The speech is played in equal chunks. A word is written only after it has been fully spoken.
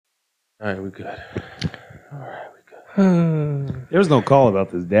All right, we good. All right, we good. There was no call about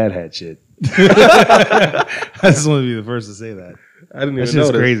this dad hat shit. I just want to be the first to say that. I didn't That even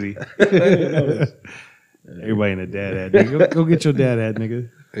notice. shit's crazy. Everybody in a dad hat. Nigga. Go get your dad hat, nigga.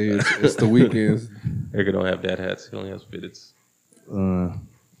 Hey, it's the weekends. Erica don't have dad hats. He only has fitteds.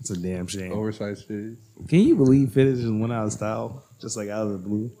 It's a damn shame. Oversized fitteds. Can you believe fitteds just went out of style? Just like out of the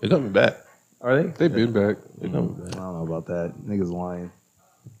blue? They're coming back. Are they? They've been back. They're coming I back. don't know about that. Niggas lying.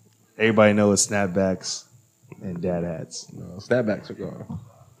 Everybody knows snapbacks and dad hats. No, snapbacks are gone.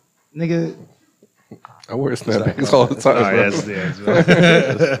 Nigga. I wear snapbacks all the time. All right, that's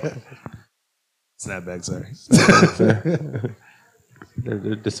snapbacks, sorry.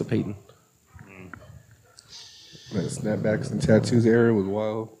 They're dissipating. That snapbacks and tattoos era was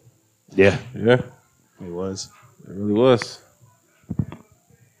wild. Yeah. Yeah, It was. it really was.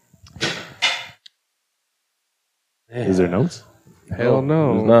 Is there notes? Hell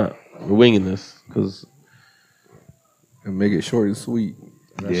no. It's not. We're winging this because And make it short and sweet.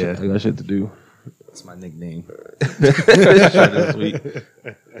 Yeah. I got shit to do. That's my nickname. Short and sweet.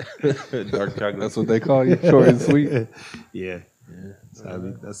 Dark chocolate. That's what they call you, short and sweet. Yeah.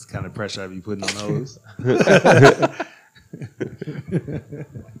 So that's the kind of pressure I be putting on those.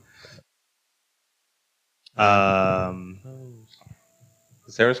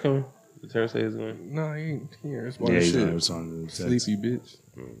 Is Sarah's coming? Did Sarah say he's going? No, he ain't here. It's Yeah, he's shit. on responding to Sleepy bitch.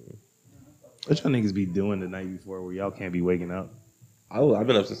 What y'all niggas be doing the night before where y'all can't be waking up? I've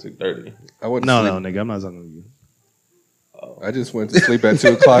been up since 6:30. I went to No, sleep. no, nigga, I'm not talking to you. I just went to sleep at 2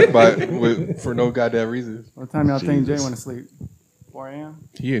 o'clock for no goddamn reason. What time y'all think Jay Jesus. went to sleep? 4 a.m.?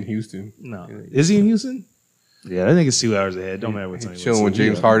 He in Houston. No. Is he in Houston? Yeah, that nigga's 2 hours ahead. Don't matter what time. He chilling with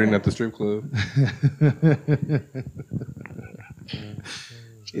James Harden at the strip club.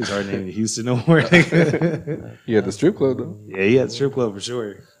 James Harden ain't in Houston no more. Nigga. He at the strip club though. Yeah, he at the strip club for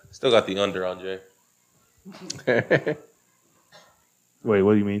sure. Still got the under on Jay. Wait,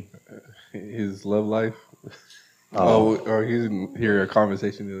 what do you mean? His love life. Or he didn't hear a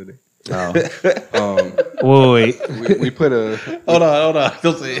conversation the other day. Wait. We put a. Hold on.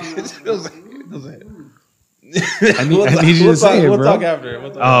 Don't say it. Don't say it. I need you to say it, bro. We'll talk after.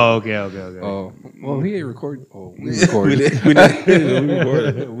 Oh, okay. Oh, well, he ain't recording. Oh, we recorded. We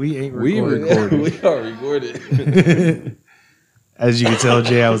recorded. We ain't We recording. recorded. We are recorded. As you can tell,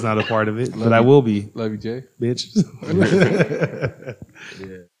 Jay, I was not a part of it, but I will be, Love you, Jay. bitch.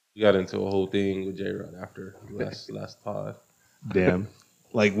 Yeah. We got into a whole thing with Jay right after last pod. Damn.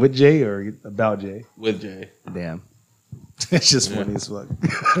 Like with Jay or about Jay? With Jay. Damn. It's just funny as fuck.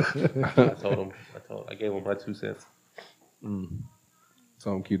 I gave him my 2 cents.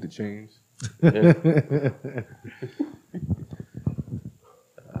 So I'm keep the change. Yeah.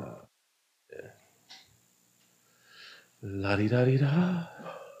 La-di-da-di-da.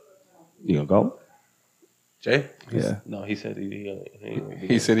 You gonna go? Jay? Yeah. No, he said he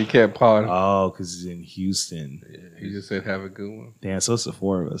He said he can't pod. Oh, because he's in Houston. He just said have a good one. Damn, so it's the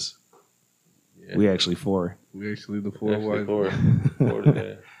 4 of us. Yeah. We actually 4. We actually the 4 Actually, wise. four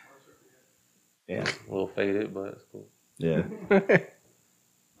today. Yeah. A little faded, but it's cool. Yeah.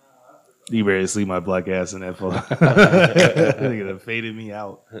 You better sleep my black ass in that phone. Nigga done faded me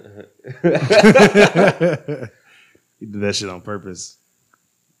out. He did that shit on purpose.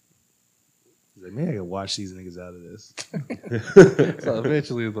 He's like, man, I can watch these niggas out of this. So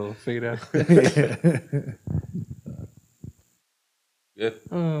eventually they'll fade out. Good.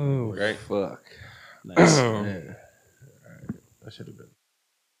 Oh, Right. fuck. Nice. Yeah. All right. That should have been a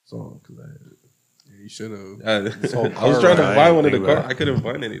song because You should have. I whole I was trying to ride, find one in the think car. about it. I couldn't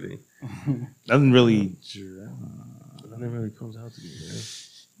find anything. Nothing really. Nothing really comes out to me, man.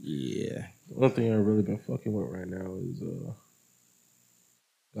 Yeah. The only thing I've really been fucking with right now is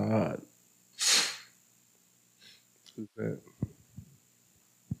God. Who's that?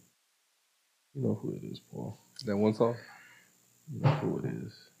 You know who it is, Paul. That one song? You know who it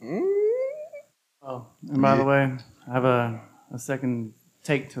is. Oh, and by the way, I have a second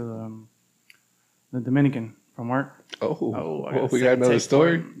take to the Dominican from work. Oh, I got a we got second another take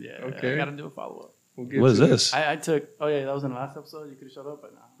story? for it. Yeah, Okay. I got to do a follow up. We'll get What is to this? I took. Oh yeah, that was in the last episode. You could have showed up,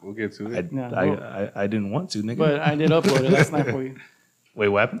 but no. We'll get to it. I didn't want to, nigga. But I did upload it last night for you. Wait,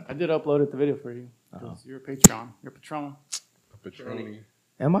 what happened? I did upload it the video for you. 'Cause you're a Patreon. You're a patron. Patroni.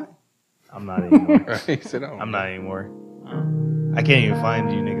 Am I? I'm not anymore. Right? He said, I'm not anymore. I can't even find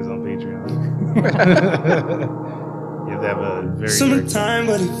you niggas on Patreon. You have to have a very. Summertime,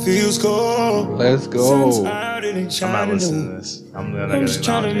 but it feels cold. Let's go. I'm not listening to this. I'm not I'm just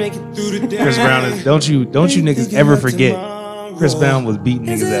trying to gonna. make it through the day. Chris Brown is. Don't you niggas ever forget? Chris Brown was beating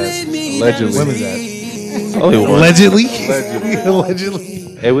niggas ass. Allegedly. When was that? Only one. Allegedly. Allegedly.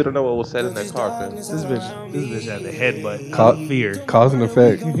 Hey, we don't know what was said in that car, fam. This bitch had the headbutt. Fear. Cause and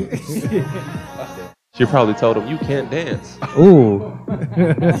effect. She probably told him, you can't dance. Ooh.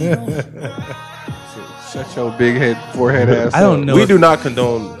 Shut your big head, forehead ass. I don't know. We do not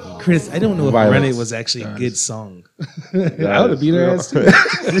condone. Chris, I don't know if Violence. Run It was actually a good song. I would have beat her ass too.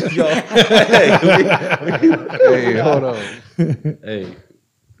 Yo, Hey, hold on. hey,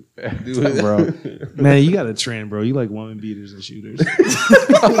 Bro. Man, you got a trend, bro. You like woman beaters and shooters.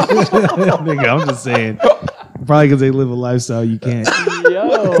 Nigga, I'm just saying. Probably because they live a lifestyle you can't.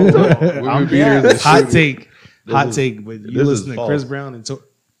 Yo. Women beaters and Hot shooters. take. Hot take. But you this listen is to Chris false. Brown and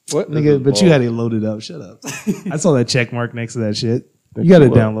What? nigga, but you had it loaded up. Shut up. I saw that check mark next to that shit. You got to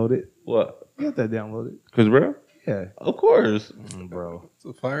What? download it. what? You got that downloaded. Chris Brown? Yeah. Of course. Bro. It's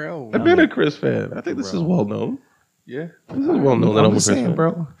a fire album. I've been a Chris fan. I think this is well known. Yeah. This is well known that I'm I'm a just Chris saying, fan.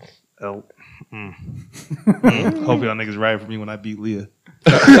 bro. Oh. Hope y'all niggas ride for me when I beat Leah.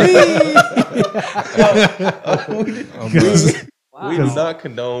 We do not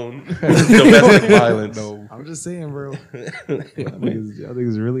condone domestic violence. No. I'm just saying, bro. Y'all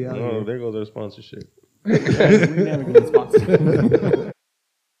niggas really out Oh, here. there goes our sponsorship. We never get sponsored.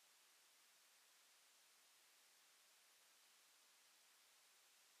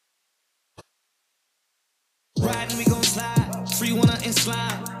 Riding, we gon' slide. Free wanna and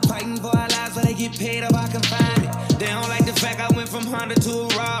slime. Fighting for our lives, but they get paid if I can find it. They don't like the fact I went from Honda to a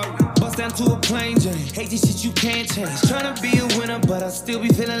Rari. Bust down to a plane journey. Hate this shit you can't change. Tryna be a winner, but I still be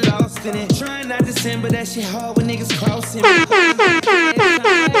feeling lost in it. Trying not to sin, but that shit hard when niggas crossing me.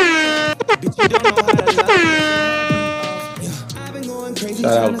 Bitch, you don't know how to love me. I've been going crazy.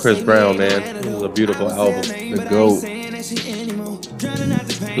 Shout out Chris Brown, man. This is a beautiful album. The GOAT. It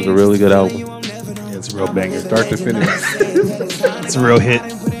was a really good album. Yeah, it's a real banger. Start to finish. It's a real hit.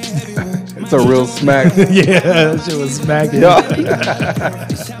 It's a real smack. Yeah, that shit was smacking.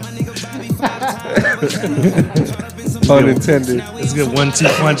 Unintended. It's a good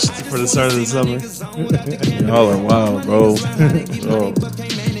 1-2 punch for the start of the summer. Y'all are wild, bro. Oh.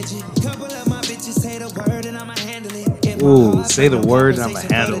 Ooh, say the word and I'ma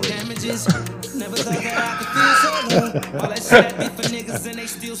handle it.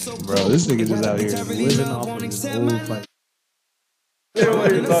 Bro, this nigga just out here living off of this old fight.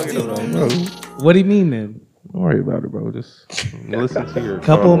 What are you talking about, bro? What do you mean then? Don't worry about it, bro. Just listen to your.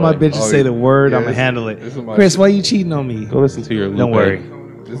 Couple of my timeline. bitches say the word, yeah, I'ma this- handle this is it. my Chris, shit. why you cheating on me? Go listen to your. Don't Lupe. worry.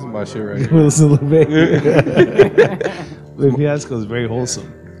 This is my shit right here. Listen to Lupe. Lupe Fiasco is very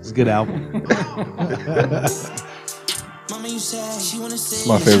wholesome. It's a good album. It's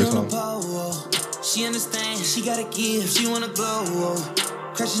my favorite song. She understands, she gotta give, she wanna glow.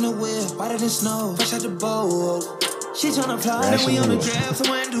 Crashing the whip, whiter than snow, fresh out the bowl. She tryna fly and we on the draft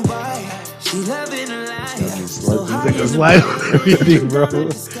somewhere in Dubai. She loving the life. So high in It's the like everything, bro.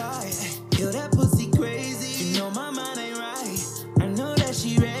 sky. Yo, that pussy crazy. You know my mind ain't right. I know that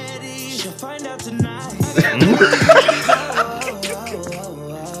she ready. She'll find out tonight.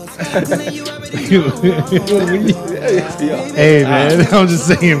 Hey man, I'm just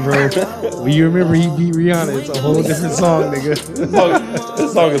saying, bro. When you remember he beat Rihanna, it's a whole different song, nigga.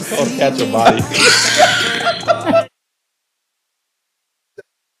 This song is called "Catch a Body."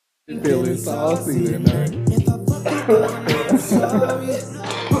 Feeling saucy tonight.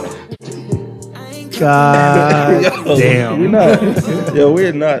 God damn. We're not. Yo,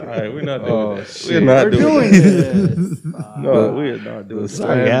 we're not. All right, we're not doing Oh, that. shit. We're not doing it. This. No, we're not doing What's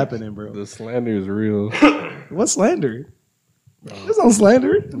that. happening, bro? The slander is real. What slander? There's no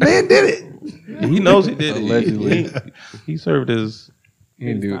slander. The man did it. He knows he did it. Allegedly. He served his He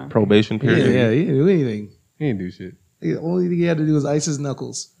didn't do it. probation Yeah, period. yeah, he didn't do anything. He didn't do shit. The only thing he had to do was ice his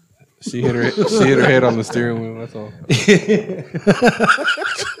knuckles. She hit her head on the steering wheel. That's all.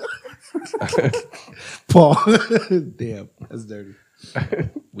 Paul. Damn, that's dirty.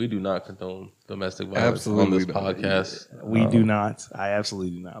 We do not condone domestic violence Absolutely on this not. podcast. We do not. I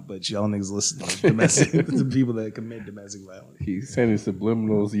absolutely do not. But y'all niggas listen to domestic, the people that commit domestic violence. He sent his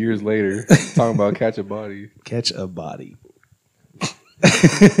subliminals years later talking about catch a body. Catch a body.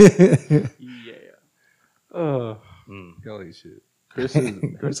 Yeah. Y'all ain't shit. Chris is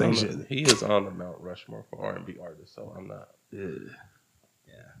Chris ain't shit. He is on the Mount Rushmore for R&B artists, so I'm not. He's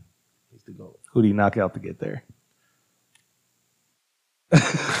the GOAT. Who do you knock out to get there? A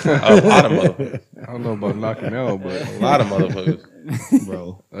lot of motherfuckers. I don't know about knocking out, but A lot of motherfuckers.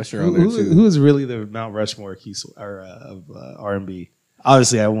 Bro. Usher on there too. Who is really the Mount Rushmore of R&B?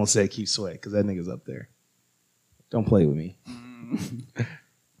 Obviously, I won't say Keith Sweat because that nigga's up there. Don't play with me.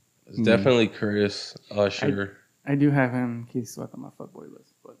 It's definitely Chris, Usher. I do have him, Keith Sweat, on my fuckboy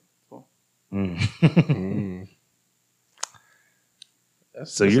list, but well,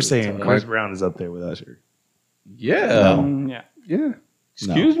 So you're saying Chris Brown is up there with Usher? Yeah. Yeah. Yeah.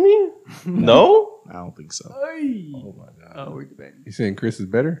 Excuse me? No? I don't think so. Oh my god. Oh, we're debating. You saying Chris is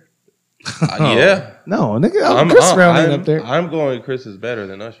better? Yeah. No, nigga, Chris Brown ain't up there. I'm going Chris is better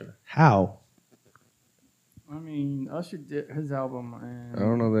than Usher. How? I mean, Usher did his album and I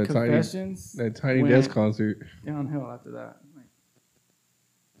don't know that Confessions Tiny went Desk concert. downhill after that.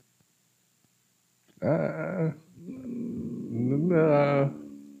 No.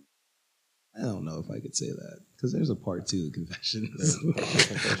 I don't know if I could say that because there's a part 2 of Confessions.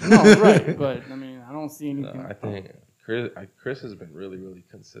 No, right, but I mean, I don't see anything. I think Chris has been really, really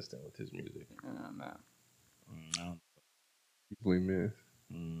consistent with his music. Usually miss.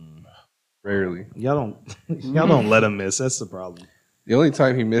 Rarely. Y'all don't let him miss. That's the problem. The only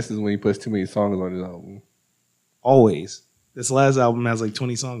time he misses is when he puts too many songs on his album. Always. This last album has like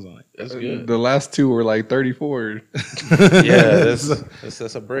 20 songs on it. That's good. The last 2 were like 34. Yeah, that's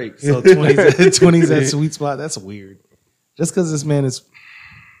a break. So 20's that sweet spot. That's weird. Just because this man is,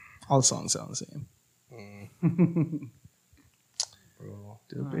 all the songs sound the same. Bro,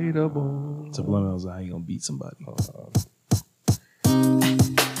 debatable. Subliminals on how you gonna beat somebody.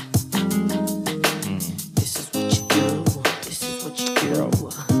 This is what you do. This is what you do.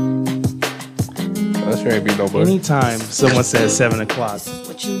 Usher ain't beat nobody. Anytime someone says 7 o'clock,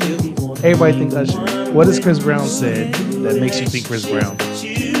 What you do. everybody think Usher. What has Chris Brown said that makes you think Chris Brown?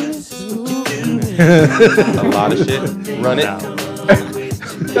 A lot of shit. Run it.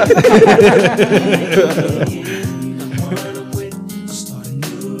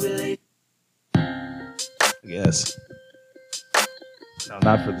 Yes. No,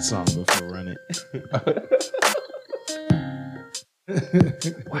 not for the song, but for Run It.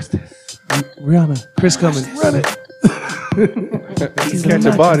 Watch this. Rihanna, Chris coming, Run It. Catch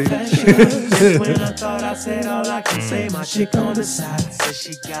a body. When I thought I said all I can say, my chick on the side says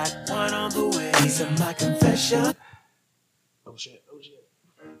she got one on the way. These are my confessions. Oh shit.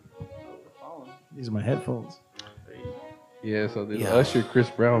 These are my headphones. Yeah, so this Yeah. Usher Chris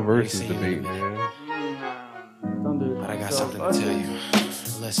Brown versus see you debate, in a man. Don't do it. But I got So, something to tell you.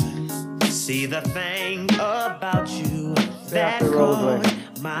 Listen. See the thing about you that the rollerblade.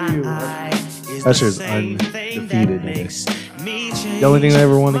 caught my eye is Usher's the same thing undefeated, that makes me change. The only thing I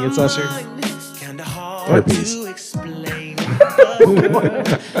ever won against Usher, Kinda hard herpes. to explain,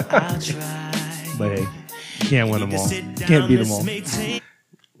 but I'll try. But hey, you can't win them all. You can't beat them all.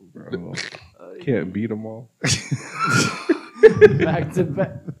 Bro, can't beat them all. Back to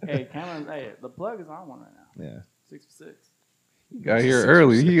back. Hey, Cameron. Hey, the plug is on one right now. Yeah. 6 for 6. Got here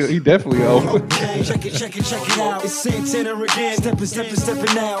early. He definitely over. Check it out. It's Santana again.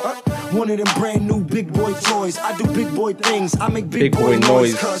 Stepping out. One of them brand new big boy toys. I do big boy things. I make big boy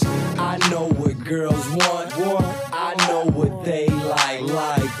noise. Cause I know what girls want. I know what they like.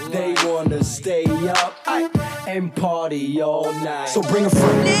 They wanna stay up and party all night. So bring a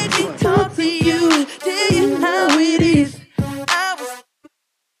friend. Let me talk to you, tell you how it is. I was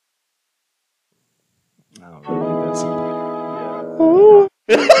I don't really like that song.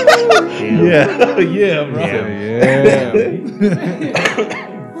 Yeah, bro. Yeah.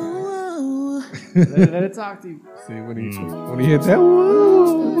 Let it talk to you. See when he hit that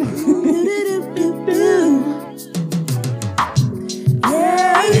woo.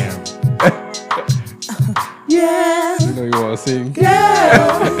 yeah. You know you want to sing.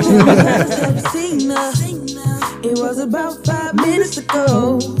 It was about 5 minutes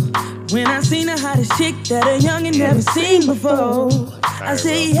ago when I seen the hottest chick that a youngin' never seen before. I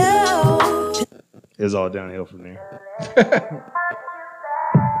say, yo. It's all downhill from there.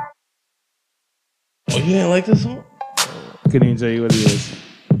 Oh, you didn't like this song? Couldn't even tell you what it is.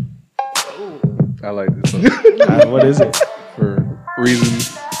 I like this song What is it? for reasons.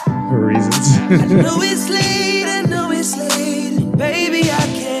 For reasons. I know it's late, baby, I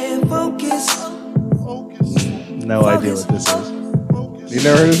can't focus. No idea what this is. You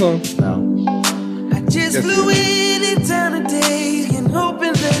never heard this song? No. I just Yes, flew in town today and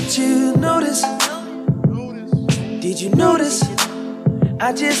hoping that you notice. Did you notice?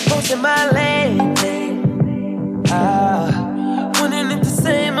 I just posted my landing. Wondering if the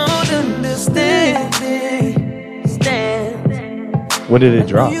same old understanding stands. When did it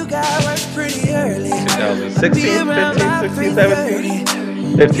drop? You got work pretty early. 2016, 15, 16, 17.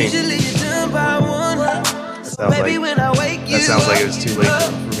 15. Usually you're done by 1. Sounds Baby, like, when I wake you that sounds like up, it was too late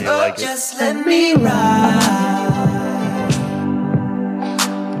for me to like it. just let me ride.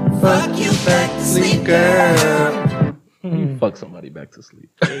 Fuck you back to sleep, girl. Fuck somebody back to sleep.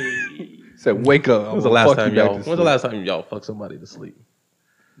 Said wake up. When was the last time y'all fuck somebody to sleep?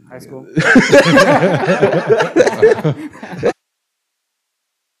 High school.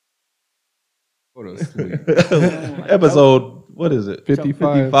 What a sweet. Episode, what is it?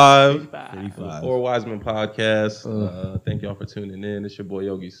 55. 55. Four Wiseman Podcast. Thank y'all for tuning in. It's your boy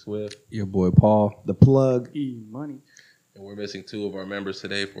Yogi Swift. Your boy Paul. The plug. Money. And we're missing two of our members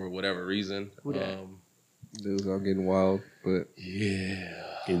today for whatever reason. Dudes are getting wild, but yeah.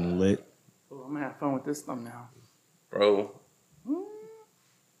 Getting lit. Oh, I'm gonna have fun with this thumbnail. Bro.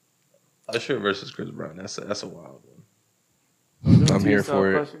 Usher versus Chris Brown. That's a wild one. I'm here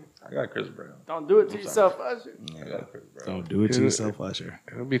for it. Usher. I got Chris Brown. Don't do it to yourself, Usher. I got Chris Brown. Don't do it to yourself, Usher.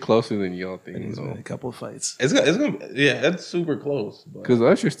 It'll be closer than y'all think. There's been a couple of fights. It's gonna it's super close. Because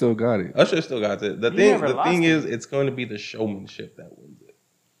Usher still got it. Usher still got it. The thing is, it's going to be the showmanship that wins it.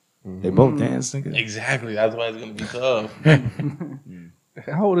 They both dance, nigga. Exactly. That's why it's going to be tough.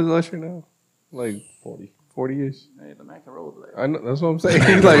 How old is Usher now? Like 40. 40-ish. Hey, the man can rollerblade. I know. That's what I'm saying.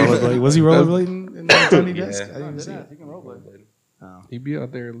 He's like, Was he rollerblading in the Tony Desk? Yeah. I didn't see Yeah, it. he can rollerblade. Oh. he be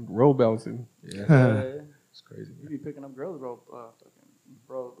out there roll bouncing. Yeah. It's crazy. You be picking up girls fucking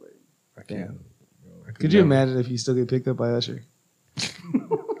rollerblade. I can't. Could you imagine if you still get picked up by Usher?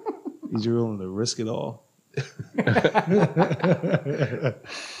 Is you willing to risk it all?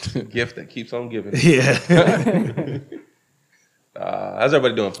 Gift that keeps on giving. Yeah. How's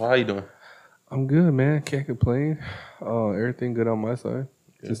everybody doing? Paul, how you doing? I'm good, man. Can't complain. Everything good on my side.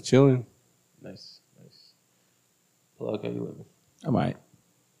 Good. Just chilling. Nice. Plug, how you living? I might.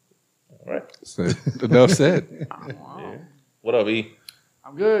 All right. So, enough said. Yeah. What up, E?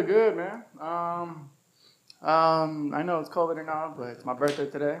 I'm good, man. I know it's COVID or not, but it's my birthday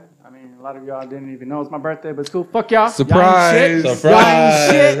today. I mean, a lot of y'all didn't even know it's my birthday, but it's cool. Fuck y'all. Surprise. Y'all ain't shit. Surprise. Y'all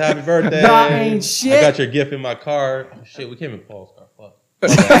ain't shit. Happy birthday. Y'all ain't shit. I got your gift in my car. Shit, we came in Paul's car. Fuck.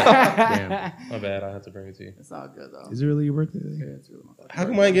 Damn. My bad. I had to bring it to you. It's all good, though. Is it really your birthday? Yeah, it's really my fucking How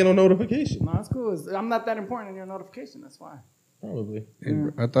come I ain't get no notification? No, it's cool. I'm not that important in your notification. That's why. Probably.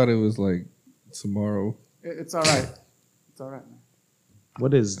 And I thought it was like tomorrow. It's all right. It's all right, man.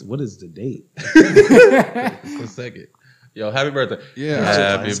 What is the date? It's a second. Yo, happy birthday. Yeah.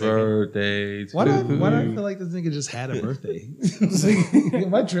 Happy birthday to Why do I you. feel like this nigga just had a birthday?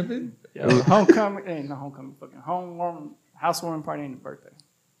 Am I tripping? Yo, homecoming ain't no homecoming. Fucking housewarming party ain't a birthday.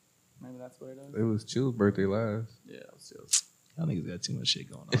 Maybe that's what it is. It was Chill's birthday last. Yeah, it was chill. Y'all niggas got too much shit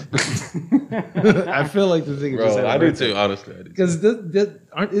going on. I feel like this nigga just had Bro, a I do birthday. too, honestly. I do. Because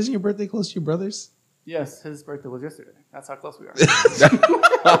isn't your birthday close to your brother's? Yes, his birthday was yesterday. That's how close we are.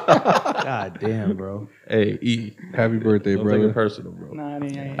 God damn, bro. Hey, E. Happy birthday, Don't take brother. it personal, bro. Nah, it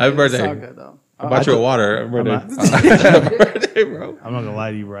ain't. Happy birthday. It's all good, though. I bought you a water. Happy birthday. Happy birthday, bro. I'm not gonna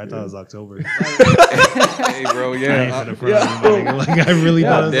lie to you, bro. I thought it was October. Hey, bro. I ain't Yeah. finna front on you, my nigga. Like I really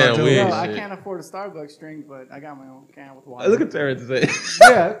thought it was Damn, October. weird. No, I shit. can't afford a Starbucks drink, but I got my own can with water. Look at Terrence say.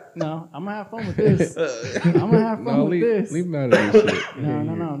 Yeah, no, I'm gonna have fun with this. I'm gonna have fun No, with this. leave him out of this shit.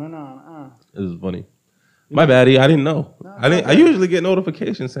 No. This is funny. My baddie, I didn't know. No, I usually get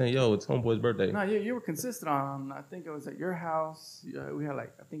notifications saying, "Yo, it's homeboy's birthday." No, you were consistent on. I think it was at your house. We had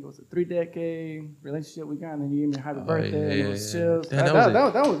like I think it was a 3-decade relationship we got, and then you gave me a happy birthday. And it was chill. Damn, That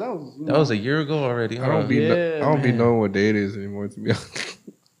was That was a year ago already. I Huh? don't be Yeah, I don't be man. knowing what day it is anymore, to be honest.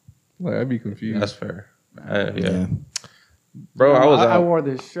 Like, I'd be confused. That's fair. Yeah. Bro, I was I out. wore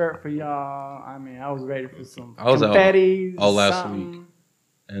this shirt for y'all. I mean, I was ready for some I was out confetti. all last something. week.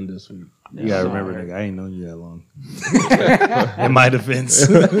 And this week. You gotta remember, nigga, I ain't known you that long. In my defense.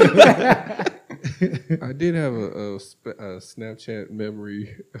 I did have a Snapchat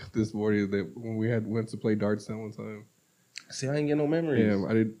memory this morning that when we went to play darts that one time. See, I ain't get no memories. Damn,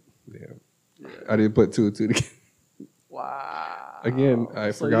 I didn't put two and two together. Wow. Again,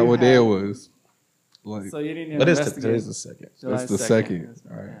 I So forgot you what day had- it was. Like, So you didn't even But it's investigate. today's the second. July That's the second.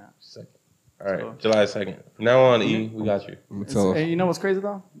 All right. Yeah. Second. All right. So- July 2nd. From now on, E, we got you. I'm gonna tell And you know what's crazy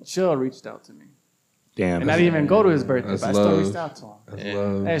though? Chill reached out to me, Damn. and I didn't even go to his birthday, That's but I still love. reached out to him. that's Yeah.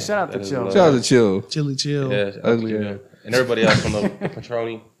 love. Hey, shout out That to is Chill. love. Shout out to Chill. Chilly chill. Yeah. shout out Ugly, to you. yeah. And everybody else on the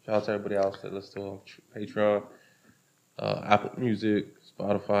Patroni. Shout out to everybody else that listens to Patreon, Apple Music,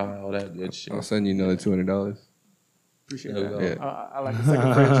 Spotify, all that good shit. I'll send you another $200. Appreciate There we that. go. Yeah. I like a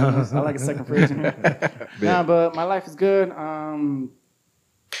second fridge. In this. I like a second fridge in here. Nah, but my life is good.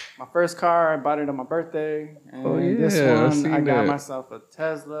 My first car, I bought it on my birthday, and Oh, this yeah, I one seen I got that. myself a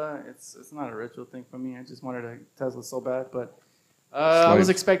Tesla. It's not a ritual thing for me. I just wanted a Tesla so bad, but I was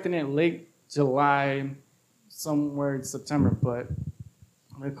like- expecting it late July, somewhere in September, but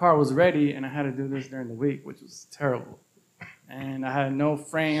the car was ready, and I had to do this during the week, which was terrible. And I had no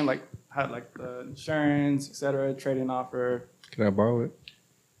frame, had the insurance, etc., trade-in offer. Can I borrow it?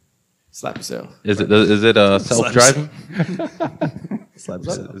 Slap yourself. Is it self-driving? Slap Is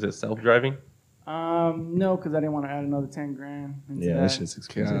yourself. it self-driving? No, because I didn't want to add another $10,000 into Yeah, that. that shit's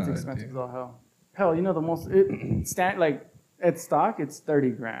expensive. It's God expensive damn. as all hell. hell, you know the most like at stock it's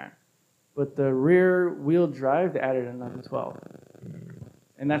 30 grand, but the rear wheel drive they added another 12,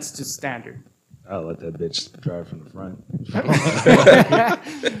 and that's just standard. I'll let that bitch drive from the front.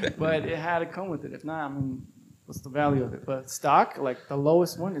 But it had to come with it. If not, I mean, what's the value of it? But stock, like the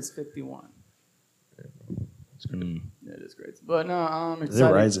lowest one is 51. Yeah, it is great. But no, I'm excited. Is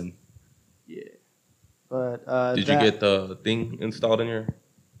it rising? Yeah. But Did you get the thing installed in your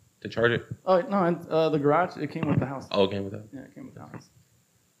to charge it? Oh no, and, the garage it came with the house. Oh, it came with that. Yeah, it came with the house.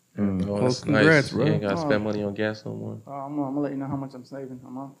 Oh, Well, that's congrats, nice. bro. You ain't got to Oh. spend money on gas no more. I'm gonna let you know how much I'm saving a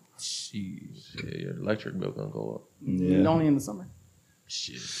month. Jeez. Yeah, your electric bill gonna go up. Yeah. Only in the summer.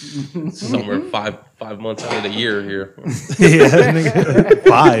 Shit. Somewhere 5 months out of the year here. Yeah, nigga.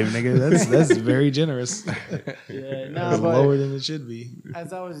 5, nigga. That's very generous. Yeah, no, That's but lower than it should be.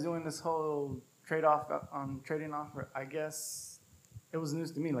 as I was doing this whole trading offer, I guess it was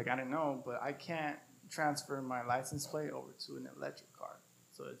news to me. Like I didn't know, but I can't transfer my license plate over to an electric car.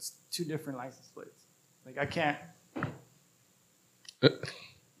 So it's 2 different license plates. Like I can't.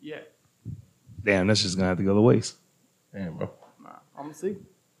 Yeah, Damn, that's just gonna have to go to waste. Damn, bro. nah, I'm gonna see.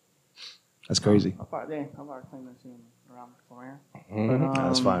 That's crazy. I'll probably clean that shit around the corner.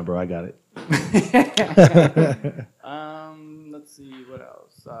 That's fine, bro. I got it. Let's see what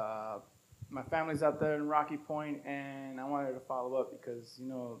else. My family's out there in Rocky Point, and I wanted to follow up because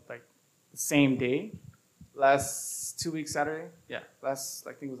like the same day, last 2 weeks Saturday, I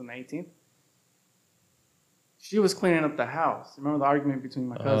think it was on the 18th. She was cleaning up the house. Remember the argument between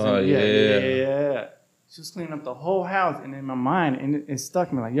my cousin? Oh, yeah. She was cleaning up the whole house, and in my mind, and it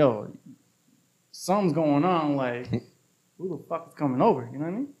stuck me like, yo, something's going on. Like, who the fuck is coming over? You know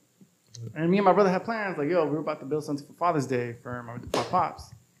what I mean? And me and my brother had plans. Like, yo, we were about to build something for Father's Day for my pops.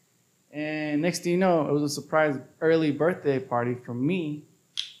 And next thing you know, it was a surprise early birthday party for me.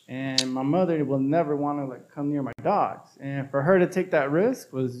 And my mother will never want to like come near my dogs. And for her to take that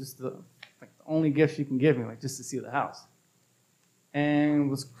risk was just the only gift she can give me, like just to see the house. And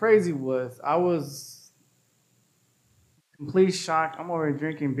what's crazy was I was complete shock. I'm over here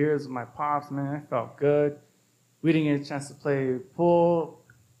drinking beers with my pops, man. It felt good. We didn't get a chance to play pool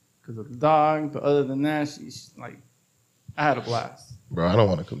because of the dog, but other than that, she's like, I had a blast. Bro, I don't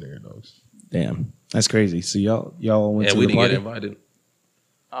want to come near your dogs. Damn, that's crazy. So y'all went Yeah, to we the didn't party? get invited.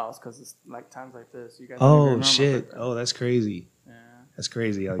 Oh, it's because it's like times like this. You guys don't even Oh remember shit! that. Oh, that's crazy. Yeah. That's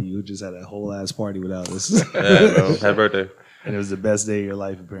crazy how you just had a whole ass party without us, Yeah, bro. Happy birthday. and it was the best day of your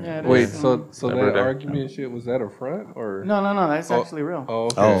life apparently. Yeah, it Wait, is. so Happy that birthday. argument shit, was that a front or? No, that's actually real. Oh,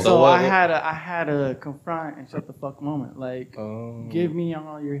 okay. Oh. So what- I had a confront and shut the fuck moment. Like, give me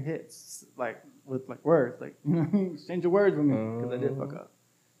all your hits, like with like words, like exchange your words with me because I did fuck up.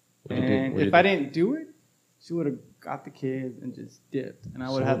 What'd you do? And What'd if you I do? didn't do it, she would have got the kids and just dipped, and I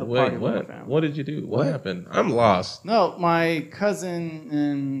would have had the Wait, party with my what? family. What did you do? What happened? I'm lost. No, my cousin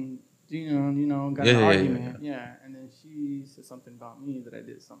and got Yeah, an yeah, argument. Yeah, and then she said something about me that I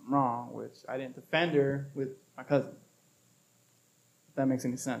did something wrong, which I didn't defend her with my cousin. If that makes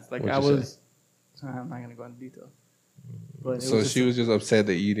any sense. Like What'd I you was, I'm not gonna go into detail. But it So was she was just upset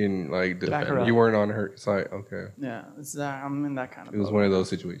that you didn't like Back her up. you weren't on her side. Okay, yeah. It's I'm in that kind of. it was boat. one of those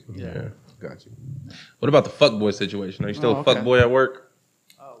situations. Yeah. Got you. What about the fuckboy situation? Are you still Oh, a okay. fuckboy at work?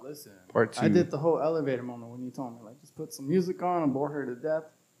 Oh, listen. Part I 2. did the whole elevator moment when you told me, like, just put some music on and bore her to death.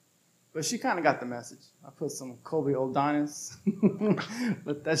 But she kind of got the message. I put some Kobe O'Donis,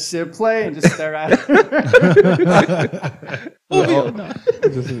 let that shit play, and just stare at her.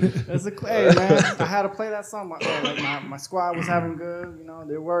 That's a hey, man. I had to play that song. My squad was having good.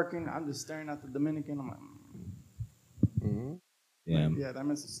 They're working. I'm just staring at the Dominican. I'm like, Damn, yeah, that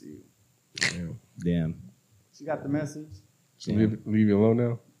message to you. damn. She got the message. So leave you alone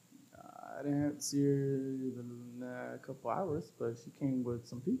now. I didn't have to see her in a couple hours, but she came with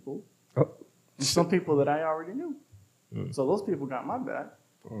some people. Oh. And some people that I already knew. So those people got my back.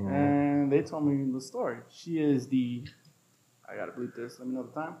 And they told me the story. She is I gotta bleep this. Let me know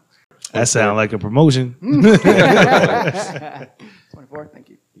the time. That sounds like a promotion. 24, thank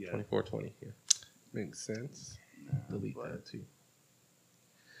you. 24-20. Yeah. Makes sense. Delete that too.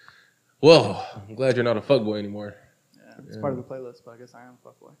 Well, I'm glad you're not a fuckboy anymore. Yeah, it's part of the playlist, but I guess I am a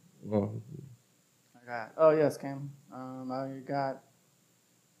fuckboy. Well, Oh yes, Cam. I got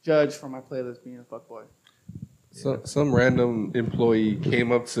judged for my playlist being a fuckboy. So some random employee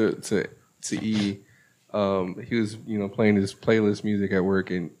came up to E. He was playing his playlist music at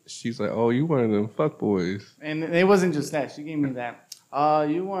work, and she's like, "Oh, you one of them fuckboys." And it wasn't just that. She gave me that. Oh,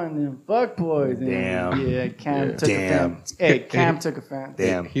 you one of them fuckboys. And Damn. yeah, Cam took Damn. offense. Hey, Cam took offense.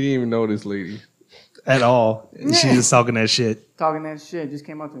 Damn. He didn't even know this lady. at all. She's just talking that shit. Talking that shit, just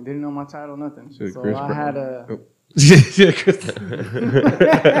came up to me. Didn't know my title, nothing. Shit, So Chris I Brown. had a... Yeah, Chris. I'm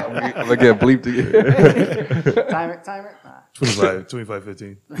gonna get bleeped again. Time it. Nah. 25,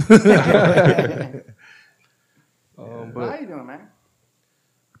 15. But How you doing, man?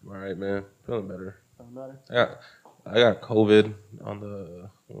 All right, man. Feeling better. Feeling better? I got COVID on the,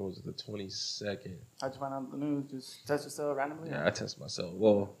 what was it, the 22nd. How'd you find out the news? Just test yourself randomly? Yeah, I tested myself.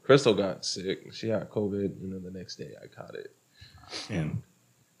 Well, Crystal got sick. She got COVID, and then the next day I caught it. And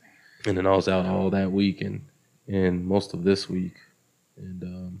then I was out all that week and most of this week.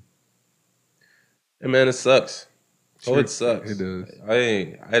 And man, it sucks. COVID sucks. It does.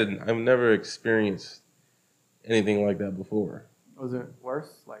 I've never experienced anything like that before. Was it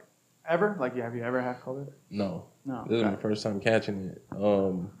worse? Like, ever? Like, have you ever had COVID? No. No. This is my first time catching it.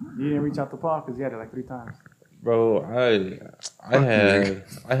 You didn't reach out to Paul because you had it like 3 times. Bro, I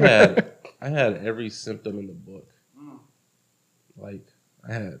had every symptom in the book. Like,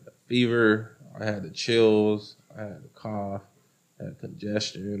 I had a fever, I had the chills, I had a cough, I had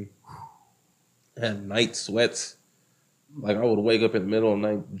congestion, I had night sweats. Like, I would wake up in the middle of the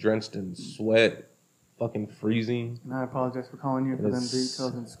night drenched in sweat, fucking freezing. And I apologize for calling you for them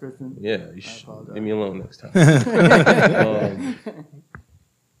details and description. Yeah, you should apologize. leave me alone next time.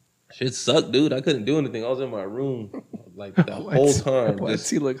 Shit sucked, dude. I couldn't do anything. I was in my room like the whole time. Why does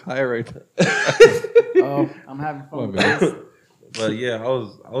he look high right now? Oh, I'm having fun with this. But yeah, I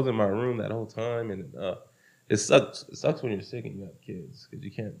was in my room that whole time, and it sucks. It sucks when you're sick and you have kids because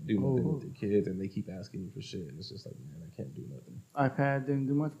you can't do nothing with your kids, and they keep asking you for shit, and it's just like, man, I can't do nothing, iPad didn't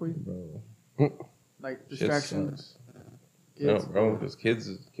do much for you? bro. Like, Shit distractions? sucks. No, Kids? bro, because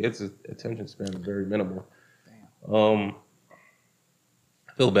kids' attention span is very minimal. Damn.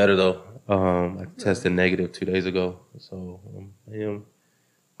 I feel better though. I tested negative 2 days ago, so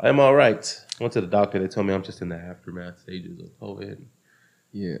I am all right. Went to the doctor. They told me I'm just in the aftermath stages of COVID.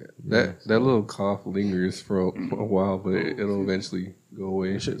 Yeah, that little cough lingers for a while, but it'll eventually go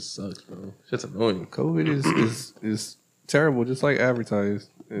away. That shit sucks, bro. Shit's annoying. COVID is terrible, just like advertised,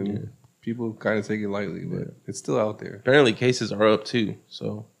 and people kind of take it lightly, but it's still out there. Apparently cases are up too,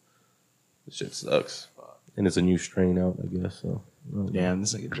 so this shit sucks. And it's a new strain out, I guess. So damn,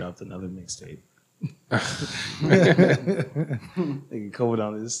 this nigga dropped another mixtape. Nigga COVID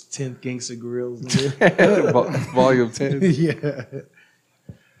on his 10th Gangsta Grills. Volume 10. Yeah.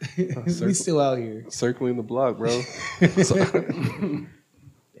 We still out here. Circling the block, bro. Damn.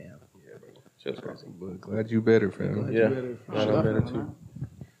 shit's crazy. But glad you better, fam. Yeah, better. glad I'm better too.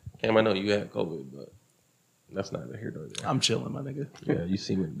 Cam, I know you had COVID, but that's neither here nor there. I'm chilling, my nigga. Yeah, you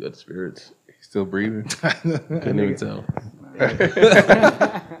seem in good spirits. Still breathing. Couldn't even tell.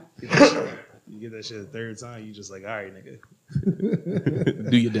 You get that shit a third time, you just like, all right, nigga.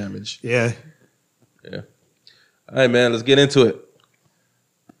 Do your damage. Yeah. Yeah. All right, man, let's get into it.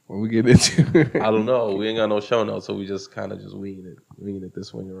 What we get into? I don't know. We ain't got no show notes, so we just kind of just winging it this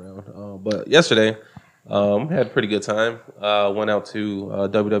swing around. But yesterday, had a pretty good time. Went out to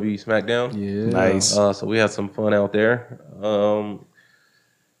WWE SmackDown. Yeah. Nice. So we had some fun out there.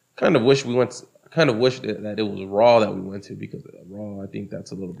 Kind of wish that it was Raw that we went to, because Raw, I think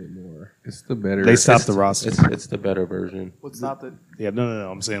that's a little bit more. It's the better. They stopped the roster. It's the better version. What stopped it? Yeah, no.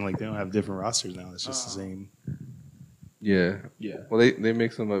 I'm saying like they don't have different rosters now. It's just the same. Yeah. Yeah. Well, they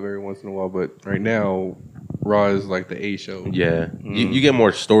mix them up every once in a while, but right now, Raw is like the A show. Yeah. You get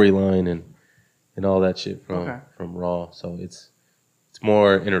more storyline and all that shit from Raw, so it's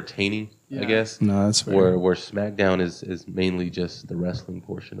more entertaining, I guess. No, that's fair. Where SmackDown is mainly just the wrestling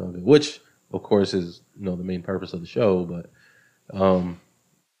portion of it, which of course is the main purpose of the show. But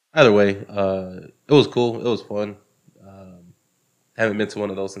either way, it was cool. It was fun. Haven't been to one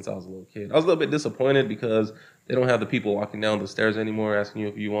of those since I was a little kid. I was a little bit disappointed because they don't have the people walking down the stairs anymore asking you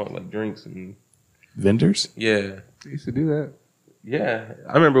if you want like drinks and Vendors? yeah. They used to do that. Yeah,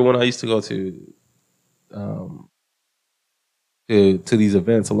 I remember when I used to go to these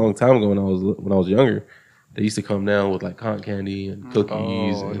events a long time ago when I was younger. They used to come down with like cotton candy and cookies I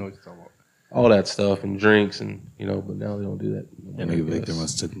know what and you're talking about. all that stuff and drinks and but now they don't do that. Yeah, nigga Victor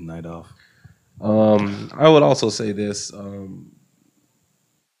must have took the night off. I would also say this: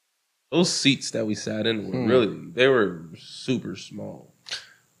 those seats that we sat in were they were super small.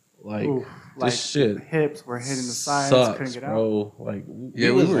 Like Oof, this shit the hips were hitting the sides, sucks, couldn't get out. bro. Like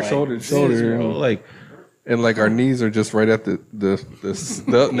Yeah, we were like shoulder to this, shoulder. bro. Like And like our knees are just right at the next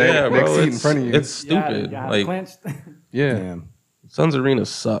seat in front of you. It's stupid. Yeah, like clenched. yeah. Damn. Suns Arena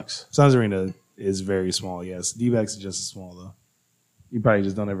sucks. Suns Arena is very small, yes. D-backs is just as small, though. You probably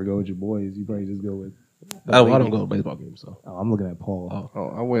just don't ever go with your boys. You probably just go with I don't go to baseball games, so. Oh, I'm looking at Paul.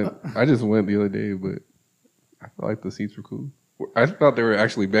 I just went the other day, but I felt like the seats were cool. I thought they were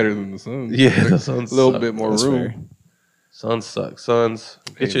actually better than the Suns. Yeah, the Suns a little suck. bit more That's room. fair. Suns suck. Suns,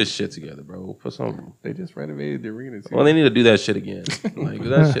 get your shit together, bro. Put some. They just renovated the arena. Well, they need to do that shit again. Like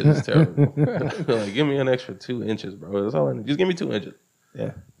that shit is terrible. Like, give me an extra 2 inches, bro. That's all I need. Just give me 2 inches.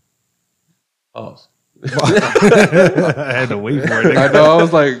 Yeah. Pause. I had to wait for it. I know. I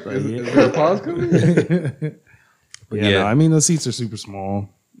was like, is there a pause coming? Yeah, no, I mean, the seats are super small.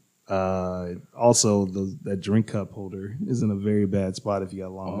 Also, that drink cup holder is in a very bad spot if you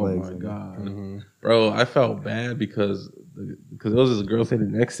got long legs. Oh my god, bro! I felt bad because there was this girl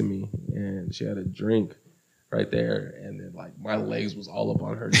sitting next to me and she had a drink right there, and then like my legs was all up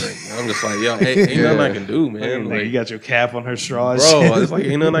on her drink. And I'm just like, yo, ain't nothing I can do, man. Like, you got your cap on her straw, bro. It's like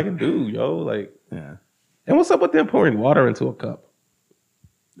ain't nothing I can do, yo. Like, yeah. And what's up with them pouring water into a cup?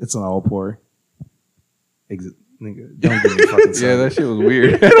 It's an all pour. Nigga, don't give me fucking Yeah, that shit was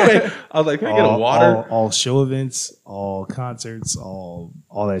weird. I was like, can I get a water? All show events, all concerts, all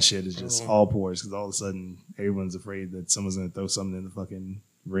that shit is just all pours because all of a sudden everyone's afraid that someone's gonna throw something in the fucking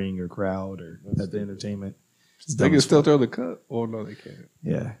ring or crowd or at the entertainment. They can still throw the cup. Oh no, they can't.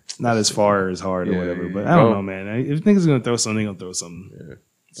 Yeah, not as far or as hard or whatever. But I don't know, man. If niggas gonna throw something, they're gonna throw something. Yeah.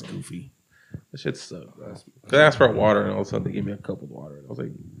 It's goofy. That shit sucked. Cause I asked for water and all of a sudden they gave me a cup of water. And I was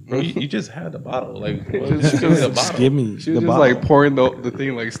like, bro, you just had the bottle. Like, just give me the bottle. Give me she was just bottle. Like pouring the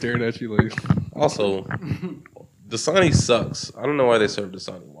thing, like staring at you. Like, also, Dasani sucks. I don't know why they serve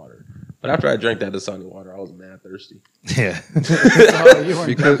Dasani water. But after I drank that Dasani water, I was mad thirsty. Yeah.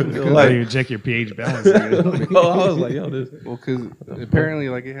 because like, you check your pH balance. Oh, I was like, yo, this. Well, because apparently,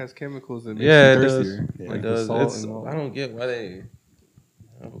 like, it has chemicals in it. Yeah, it does. Yeah, like, it does. I don't get why they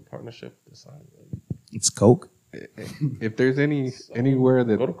have a partnership with Dasani. It's Coke. If there's anywhere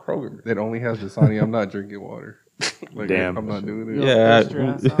that go to Kroger that only has Dasani, I'm not drinking water. Like, damn, I'm not doing it. Yeah,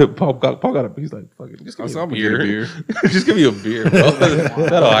 Paul got up. He's like, "Fuck it, just give me a beer. Just give me a beer, bro.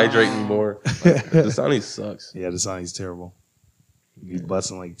 That'll hydrate me more." Dasani sucks. Yeah, Dasani's terrible. You be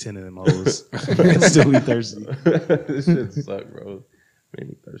busting like 10 of them hoes. Still be thirsty. This shit suck, bro. Made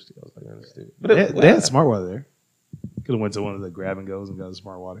me thirsty. I was like, that's stupid. But they had smart water there. Could have went to one of the grab and goes and got the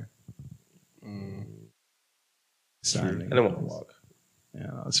smart water. Sorry, I didn't want to walk. Yeah,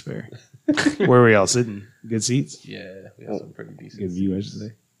 no, that's fair. Where were y'all sitting? Good seats? Yeah, we had some pretty decent good view, I should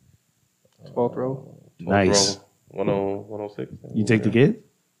say. 12th row? Nice. 106. You take the kid?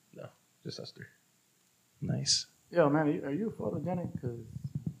 No, just us three. Nice. Yo, man, are you photogenic? Because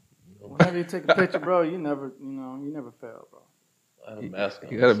whenever you take a picture, bro, you never fail, bro. I have a mask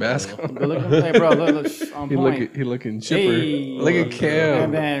on. You got a mask on? But look, hey, bro, look on point. He looking chipper. Hey. Look at Cam.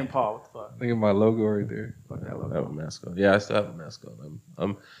 And then Paul, what the fuck? Look at my logo right there. I have a mask on. Yeah, I still have a mask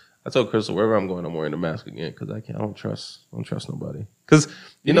on. I told Crystal wherever I'm going, I'm wearing a mask again because I don't trust nobody. Because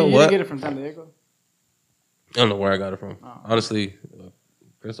you know what? You didn't get it from San Diego? I don't know where I got it from. Oh. Honestly,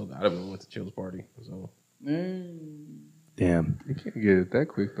 Crystal got it when we went to Chill's party. So damn, you can't get it that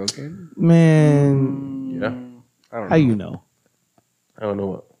quick though, can you? Man, yeah. I don't know. How you know? I don't know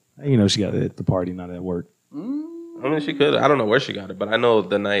what. How you know she got it at the party, not at work? I mean, she could. I don't know where she got it, but I know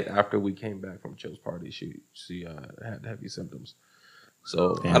the night after we came back from Chill's party, she had heavy symptoms.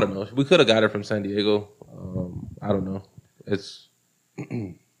 So damn. I don't know. We could have got it from San Diego. I don't know. I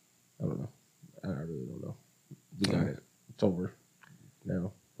don't know. I really don't know. We got it. It's over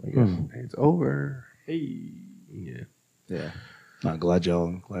now. I guess it's over. Hey. Yeah. Not glad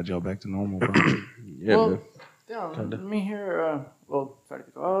y'all back to normal, bro. Yeah. Well, let me hear. Try to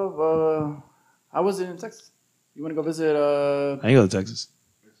kick off. How was it in Texas? You want to go visit? I ain't go to Texas.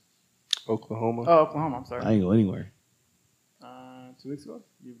 Oklahoma. Oh, Oklahoma. I'm sorry. I ain't go anywhere. 2 weeks ago,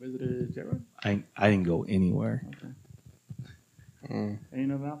 you visited Jet Road? I didn't go anywhere. Okay. Ain't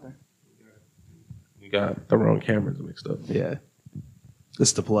nothing out there. You got the wrong cameras mixed up. Yeah.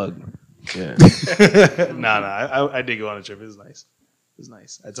 This the plug. Yeah. I did go on a trip. It was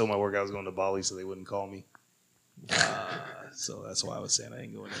nice. I told my work I was going to Bali so they wouldn't call me. So that's why I was saying I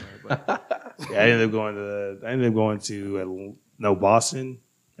didn't go anywhere. But yeah, I ended up going to Boston,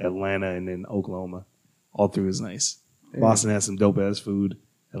 Atlanta, and then Oklahoma. All three was nice. Boston had some dope ass food.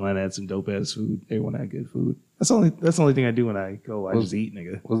 Atlanta had some dope ass food. Everyone had good food. That's the only thing I do when I go. I just eat,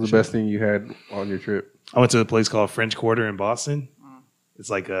 nigga. What's the best thing you had on your trip? I went to a place called French Quarter in Boston. It's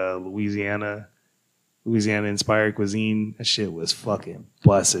like a Louisiana inspired cuisine. That shit was fucking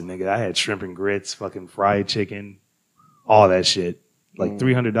busted, nigga. I had shrimp and grits, fucking fried chicken, all that shit. Like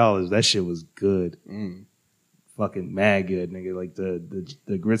 $300. That shit was good. Fucking mad good, nigga. Like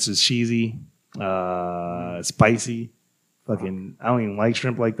the grits is cheesy, spicy, Fucking, I don't even like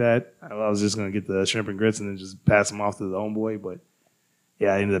shrimp like that. I was just gonna get the shrimp and grits and then just pass them off to the homeboy, but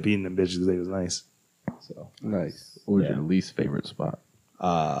yeah, I ended up eating them bitches because they was nice. So Nice. What was your least favorite spot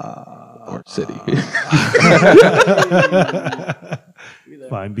or city?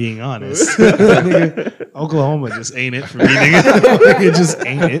 If I'm being honest, nigga, Oklahoma just ain't it for me, nigga. Like, it just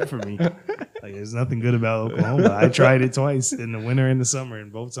ain't it for me. Like, there's nothing good about Oklahoma. I tried it twice in the winter and the summer,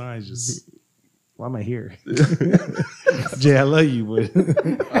 and both times just, why am I here? Jay, I love you, but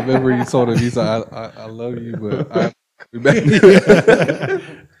I remember you told him, he said, I love you, but I'll be back.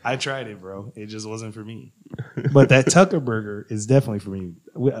 I tried it, bro. It just wasn't for me. But that Tucker burger is definitely for me.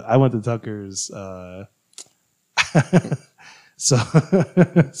 I went to Tucker's. So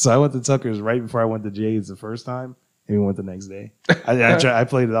I went to Tucker's right before I went to Jay's the first time, and we went the next day. I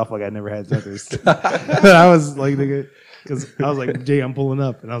played it off like I never had Tucker's. I was like, nigga, because I was like, Jay, I'm pulling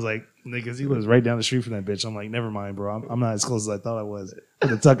up, and I was like, nigga, he lives right down the street from that bitch. I'm like, never mind, bro. I'm not as close as I thought I was.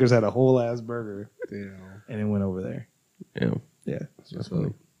 But the Tucker's had a whole ass burger, and it went over there. Yeah, That's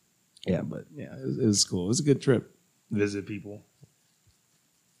funny. yeah, but yeah, it was cool. It was a good trip. Visit people.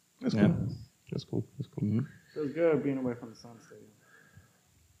 That's Yeah. cool. That's cool. That's cool. Mm-hmm. Feels good being away from the Sun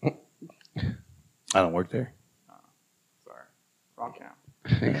Stadium. I don't work there. Sorry. Wrong count.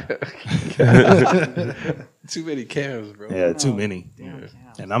 Too many cams, bro. Yeah, too many. Damn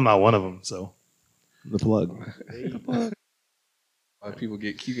count. And I'm not one of them, so the plug. Why people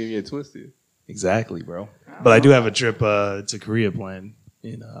keep getting it twisted. Exactly, bro. But I do have a trip to Korea planned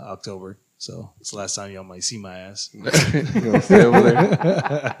in October, so it's the last time y'all might see my ass. You gonna stay over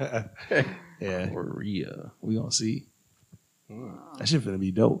there? Yeah, Korea. we gonna see. That shit finna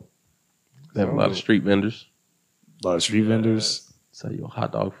be dope. They have a lot of street vendors. A lot of street vendors. Sell you a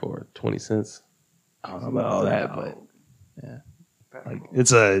hot dog for 20 cents. I don't know about all that, but yeah, like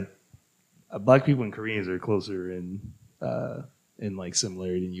it's a black people and Koreans are closer in like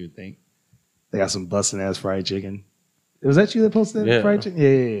similarity than you would think. They got some busting ass fried chicken. Was that you that posted that Yeah. fried chicken?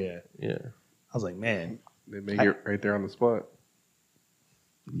 Yeah. Yeah. I was like, man, They make it right there on the spot.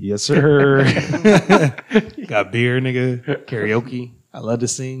 yes sir. Got beer, nigga. Karaoke. I love to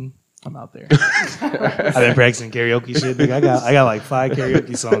sing. I'm out there. I've been practicing karaoke shit, nigga. I got like 5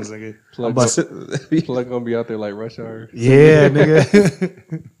 karaoke songs, nigga. Plug gonna be out there like rush hour. Yeah,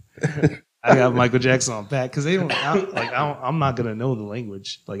 nigga. I got Michael Jackson on pack because I'm not gonna know the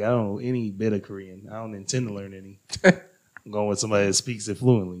language. Like I don't know any bit of Korean. I don't intend to learn any. I'm going with somebody that speaks it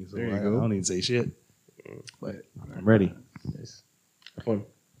fluently, so There you I go. don't even say shit. But I'm ready. Nice. Have fun.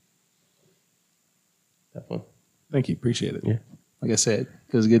 Have fun. Thank you, appreciate it. Yeah. Like I said,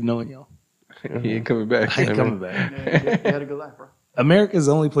 it was good knowing y'all. He ain't coming back. I ain't coming back. Yeah, you had a good life, bro. America's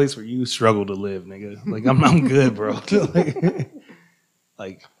the only place where you struggle to live, nigga. Like I'm good, bro.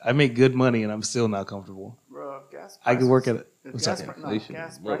 Like I make good money and I'm still not comfortable. Bro, if gas prices, I could work at it. If What's gas, up?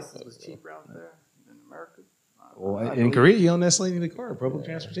 gas prices was cheaper out there in America. Well, I in believe- Korea, you don't necessarily need a car. Public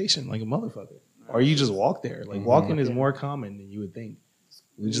transportation, like a motherfucker. Or you just walk there. Like walking is more common than you would think.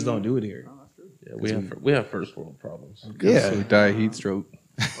 We just don't do it here. No, that's true. Yeah, we have first world problems. Yeah. So he died heat stroke.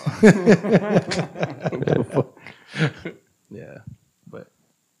 Yeah, but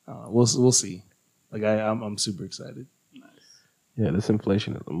we'll see. Like I'm super excited. Nice. Yeah, this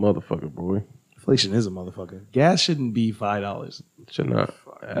inflation is a motherfucker, boy. Inflation is a motherfucker. Gas shouldn't be $5. Should not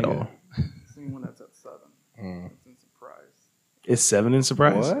at all. Seen one that's at 7. It's in surprise. It's 7 in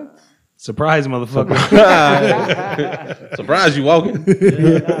surprise. What? Surprise, motherfucker. Surprise you walking.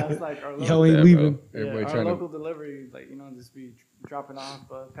 It's like our Yo local, ain't leaving. Everybody our trying local delivery, like just be dropping off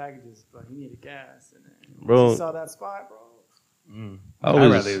packages, but he needed gas, and then Bro. once he saw that spot, bro. I I'd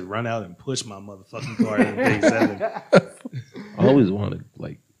always, rather run out and push my motherfucking car than pay 7. I always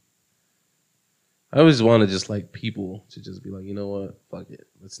wanted just like people to just be like, you know what, fuck it.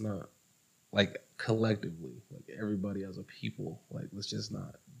 Let's not like collectively, like everybody as a people, like let's just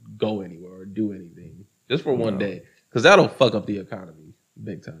not go anywhere or do anything just for one day, because that'll fuck up the economy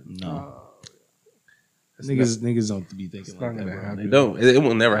big time. No. Niggas don't be thinking not like that, gonna bro. happen. They don't. It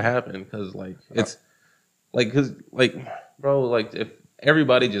will never happen because like it's like bro, like if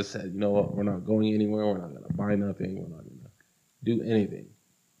everybody just said, you know what, we're not going anywhere, we're not gonna buy nothing, we're not gonna do anything.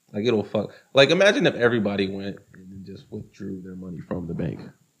 Like it'll fuck. Like imagine if everybody went and then just withdrew their money from the bank.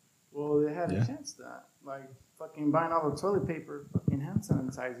 Well, they had a chance to that, like fucking buying all the toilet paper, fucking hand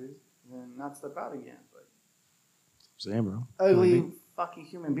sanitizers, and not step out again. But Saying, bro. ugly fucking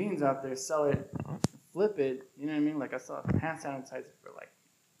human beings out there sell it, flip it. You know what I mean? Like I saw hand sanitizer for like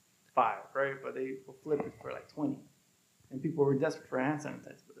 $5, right? But they will flip it for like 20. And people were desperate for hand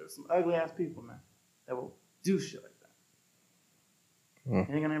sanitizer. But there's some ugly ass people, man, that will do shit like that.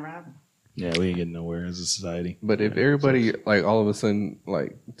 It ain't gonna ever happen. Yeah, we ain't getting nowhere as a society. But if everybody like all of a sudden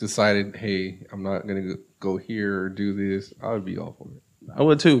like decided, hey, I'm not gonna go here or do this, I would be all for it. I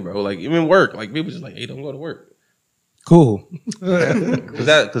would too, bro. Like even work, like people just like, hey, don't go to work. Cool. Because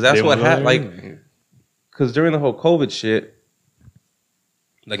that's what happened. Like, because during the whole COVID shit,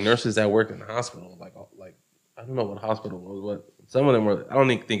 like nurses that worked in the hospital, like I don't know what hospital it was, but some of them were. I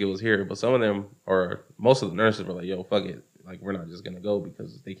don't even think it was here, but some of them or most of the nurses were like, yo, fuck it. Like, we're not just going to go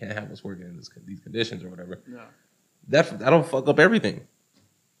because they can't have us working in these conditions or whatever. Yeah. That'll fuck up everything.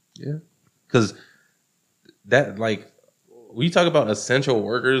 Yeah. Because that, like, when you talk about essential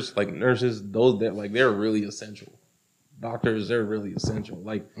workers, like nurses, they're really essential. Doctors, they're really essential.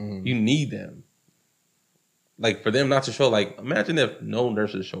 Like, you need them. Like, for them not to show, like, imagine if no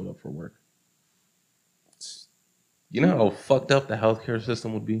nurses showed up for work. You know how fucked up the healthcare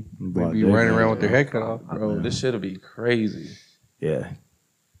system would be? They'd be running around with their head cut off. Bro, this shit would be crazy. Yeah.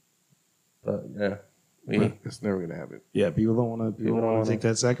 But, yeah. It's never going to happen. Yeah, people don't want to take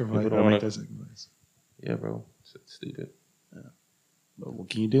that sacrifice. People don't make that sacrifice. Yeah, bro. It's stupid. Yeah. But what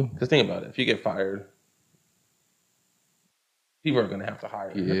can you do? Because think about it. If you get fired, people are going to have to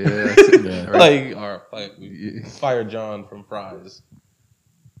hire you. Yeah. Like, we fired John from Fry's.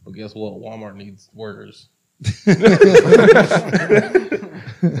 But guess what? Walmart needs workers. Like,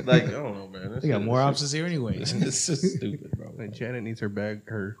 I don't know, man. They got more options here anyway. It's just stupid, bro. Like Janet needs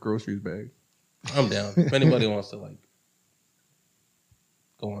her groceries bag. I'm down. If anybody wants to like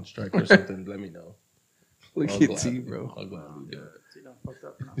go on strike or something, let me know. Look at T, bro. I'll gladly do it.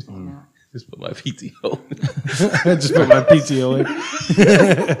 Just put my PTO. Just put my PTO in.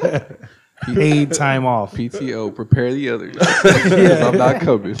 Paid time off. PTO. Prepare the others. I'm not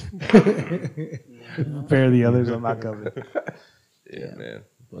coming. Prepare the others. I'm not coming. Yeah, man.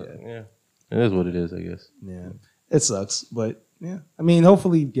 But, yeah. It is what it is, I guess. Yeah. It sucks, but yeah. I mean,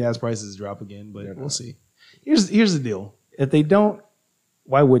 hopefully gas prices drop again, but we'll see. Here's the deal. If they don't,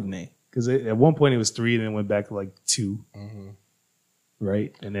 why wouldn't they? Because at one point it was 3 and then it went back to like 2. Mm-hmm.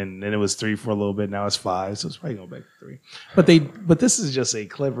 Right? And then it was 3 for a little bit. Now it's 5. So it's probably going back to 3. But this is just a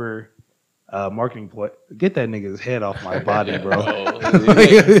clever marketing ploy. Get that nigga's head off my body, bro.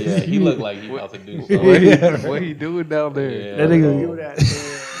 Yeah, he looked like he about to do something. What he doing down there? Yeah, that nigga do that.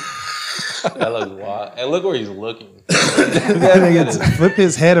 That looks wild. And look where he's looking. That nigga flip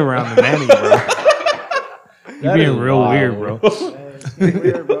his head around the manny, bro. You're being real weird, bro.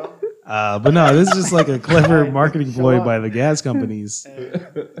 Weird, bro. But no, this is just like a clever marketing ploy by the gas companies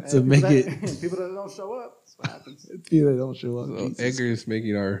to make it. People that don't show up, that's what happens. People that don't show up. So Edgar is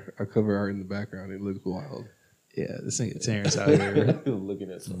making our cover art in the background. It looks wild. Yeah, this nigga Terrence out here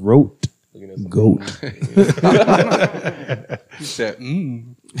looking at some, wrote goat. He said,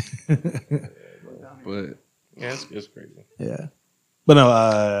 But yeah, it's crazy. Yeah, but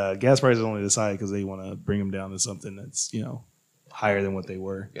no, gas prices only decide because they want to bring them down to something that's higher than what they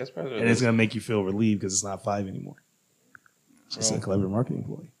were. Gas prices, and it's gonna make you feel relieved because it's not 5 anymore. It's just a clever marketing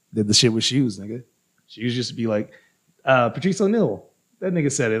ploy. Did the shit with shoes, nigga. Shoes used to be like Patrice O'Neal. That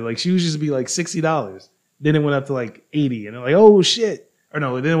nigga said it. Like shoes used to be like $60. Then it went up to like 80, and they're like, oh shit. Or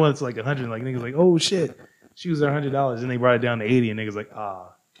no, then it went to like 100. Like niggas like, oh shit, shoes are $100. Then they brought it down to 80, and niggas like,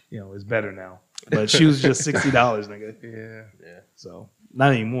 it's better now. But shoes just $60, nigga. Yeah. So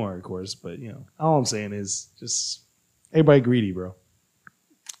not anymore, of course. But all I'm saying is just everybody greedy, bro.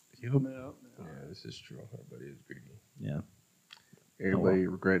 Yep. Yeah, this is true. Everybody is greedy. Yeah. Everybody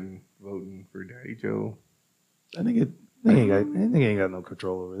regretting voting for Daddy Joe. I think ain't got no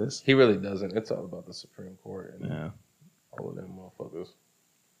control over this. He really doesn't. It's all about the Supreme Court and all of them motherfuckers.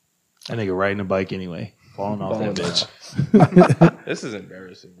 That nigga riding a bike anyway, falling off that bitch. This is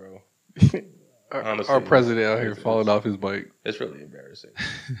embarrassing, bro. Honestly, our president out here falling off his bike. It's really embarrassing.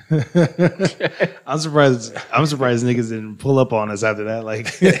 I'm surprised niggas didn't pull up on us after that. Like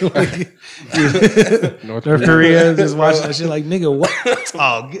North Korea just watching that shit. Like nigga, what?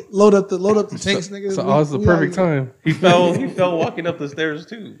 Oh, load up the tanks, nigga. So it's the perfect time. He fell walking up the stairs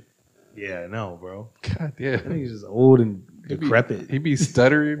too. Yeah, I know, bro. God damn, I think he's just old and decrepit. He be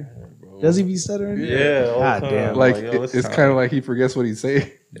stuttering. Does he be stuttering? Yeah. God damn. Like it's kind of like he forgets what he's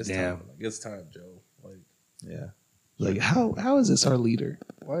saying. It's time, Joe. Like, yeah. Like how is this our leader?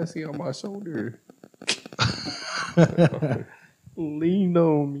 Why is he on my shoulder? Lean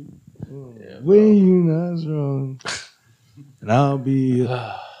on me. Yeah, when you not strong, and I'll be.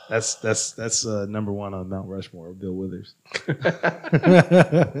 That's number 1 on Mount Rushmore. Bill Withers. Bill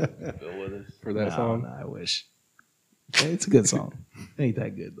Withers for that song. No, I wish. It's a good song. It ain't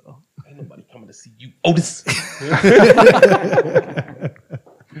that good though. Ain't nobody coming to see you, Otis.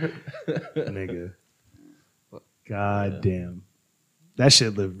 Nigga. God damn. That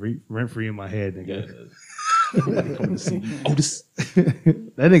shit lived rent free in my head, nigga. Coming to see you, Otis.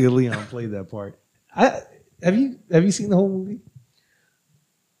 That nigga Leon played that part. Have you seen the whole movie?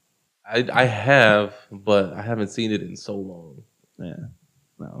 I have, but I haven't seen it in so long. Yeah.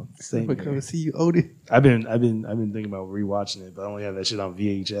 No, same. But come see you, Odie. I've been thinking about rewatching it, but I only have that shit on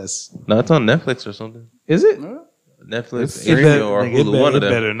VHS. No, it's on Netflix or something. Is it? Netflix, It HBO, or Hulu. One of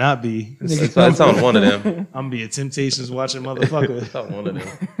them. better not be. It's on one of them. I'm be a Temptations watching motherfucker. It's on one of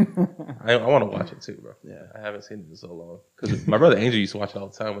them. I want to watch it too, bro. Yeah. I haven't seen it in so long. Because my brother Angel used to watch it all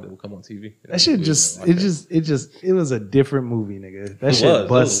the time when it would come on TV. That shit it was a different movie, nigga. That shit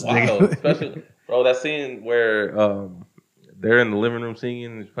bust, wild. nigga. Especially, bro, that scene where they're in the living room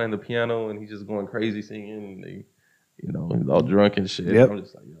singing, he's playing the piano, and he's just going crazy singing, and they, he's all drunk and shit. Yep. I'm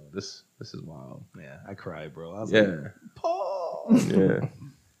just like, yo, this is wild. Yeah, I cried, bro. I was Yeah. like, Paul. Yeah.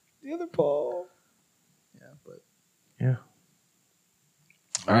 The other Paul. Yeah, but Yeah.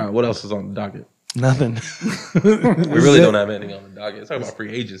 All right, what else is on the docket? nothing. We really don't have anything on the docket. Let's talk about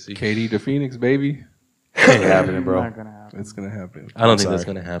free agency. KD to Phoenix, baby. Ain't happening, bro. Not gonna happen. It's gonna happen. I don't think sorry. that's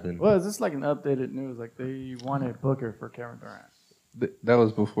going to happen. Well, is this like an updated news? Like they wanted Booker for Kevin Durant. That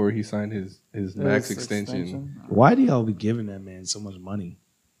was before he signed his max This extension. Why do y'all be giving that man so much money?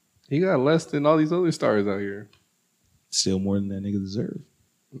 He got less than all these other stars out here. Still more than that nigga deserve.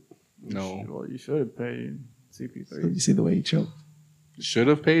 No, Well, you should have paid So CP3. you see the way he choked? should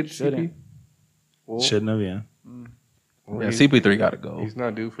have paid Shouldn't. CP. Well, Shouldn't have, yeah. well, Yeah, he- CP3 got to go. he's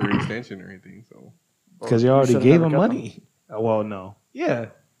not due for an extension or anything. So Because you You already should've gave never him kept money. Oh, well, no. Yeah.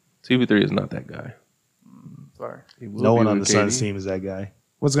 CP3 is not that guy. Sorry. he will No be one on the with Suns KD. team is that guy.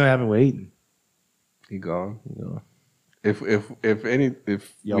 What's going to happen with Aiden? He gone. You know. If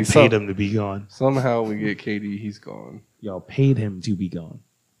Y'all we paid him to be gone. somehow we get KD, he's gone. Y'all paid him to be gone.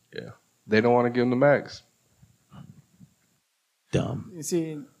 They don't want to give him the max. Dumb. You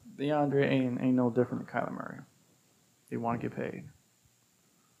see, DeAndre ain't no different than Kyler Murray. They want to get paid.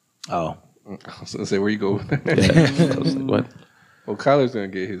 Oh. I was gonna say where you go with that. Yeah. I was like, what? Well, Kyler's gonna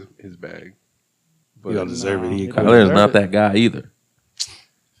get his bag. You don't deserve it. He No. could. Kyler is not that guy either.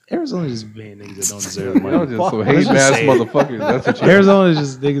 Arizona just being niggas that don't deserve Y'all money. just some Let's hating just ass say it. motherfuckers. That's what you. Arizona is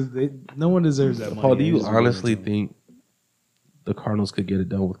just niggas. No one deserves that money. Paul, do They you just honestly give it to them. think the Cardinals could get it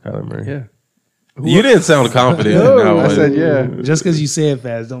done with Kyler Murray? Yeah. You didn't sound confident. in that I one. said yeah. Just because you say it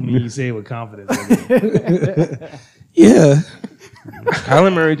fast don't mean you say it with confidence. Yeah.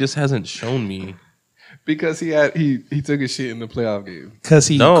 Kyler Murray just hasn't shown me. Because he took his shit in the playoff game. Because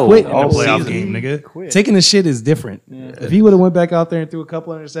he No, quit in the all playoff season. game, nigga. Quit. Taking the shit is different. Yeah. If he would have went back out there and threw a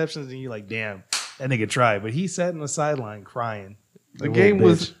couple of interceptions, then you're like, damn, that nigga tried. But he sat on the sideline crying. The Like, game little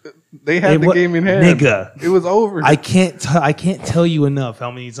was bitch. they had the It game in hand. Nigga. It was over. I can't tell you enough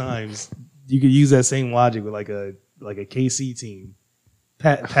how many times you could use that same logic with like a KC team.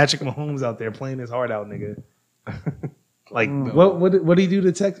 Patrick Mahomes out there playing his heart out, nigga. Like what did he do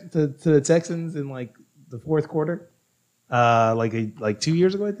to the Texans in like the fourth quarter? Like 2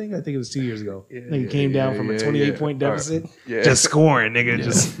 years ago, I think it was 2 years ago. Nigga came down from a 28-point deficit, Yeah. just scoring, nigga,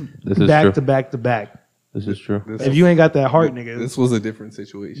 just This is back true. to back to back. This is true. If you ain't got that heart, nigga, This was a different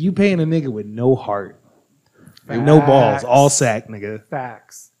situation. you paying a nigga with no heart, no balls, all sack, nigga.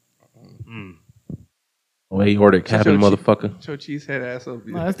 Facts. Oh, he ordered cabin, Shut your motherfucker. Get your cheesehead ass up.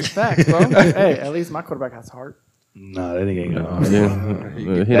 No, that's the facts, bro. Hey, at least my quarterback has heart. Nah, that nigga ain't Oh, gonna. yeah. He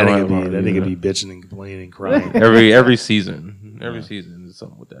That don't have nigga heart, be that yeah. nigga be bitching and complaining and crying. every season. Every season is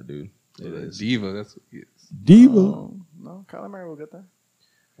something with that dude. It is. Diva, that's what he is. Diva. No, Kyler Murray will get there.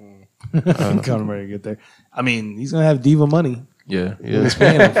 Conor Murray get there. I mean, he's gonna have diva money. Yeah, He's yeah,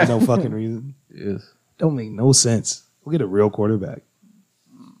 paying him for no fucking reason. yes. Don't make no sense. We'll get a real quarterback.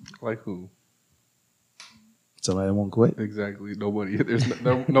 Like who? Somebody that won't quit. Exactly. Nobody. There's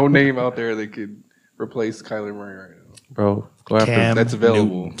no name out there that could replace Kyler Murray right now. Bro, go after Cam that's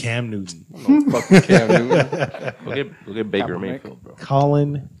available. Newton. Cam Newton. No, fuck Cam Newton. go get Baker Kaepernick. Mayfield, bro.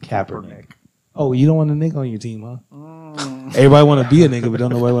 Colin Kaepernick. Oh, you don't want a nigga on your team, huh? Everybody want to be a nigga, but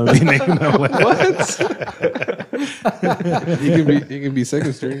don't nobody want to be a nigga. No. He can be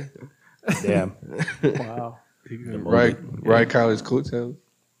second string. Damn. Wow. He can ride Kyler's coattails.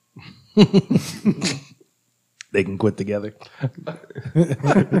 They can quit together.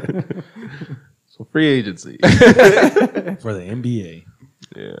 So free agency. For the NBA.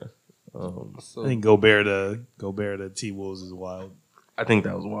 Yeah. I think Gobert to T Wolves is wild. I think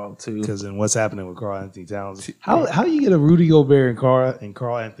that was wild too. Because then what's happening with Karl Anthony Towns? How you get a Rudy Gobert and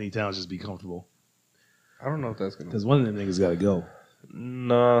Karl Anthony Towns just be comfortable? I don't know if that's gonna. Because one of them niggas got to go.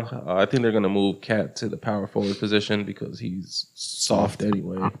 No, I think they're gonna move Cat to the power forward position because he's soft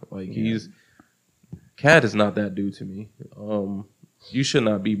anyway. Like Cat is not that dude to me. You should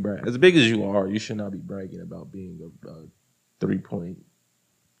not be as big as you are. You should not be bragging about being a 3-point,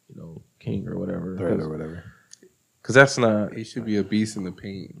 king or whatever. Threat or whatever. Because that's not. He should be a beast in the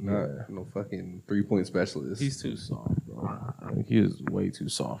paint, not no fucking 3-point specialist. He's too soft, bro. He is way too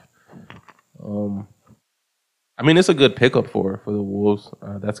soft. I mean, it's a good pickup for the Wolves.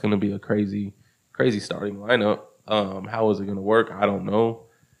 That's going to be a crazy starting lineup. How is it going to work? I don't know.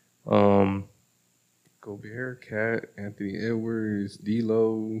 Gobert, Cat, Anthony Edwards,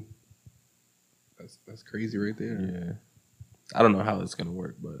 D'Lo. That's crazy right there. Yeah. I don't know how it's going to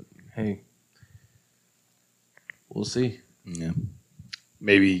work, but hey, we'll see. Yeah.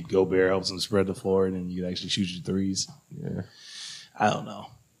 Maybe Gobert helps him spread the floor, and then you can actually shoot your threes. Yeah. I don't know.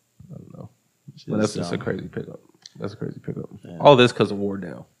 But that's just a crazy pickup. That's a crazy pickup. Yeah. All this because of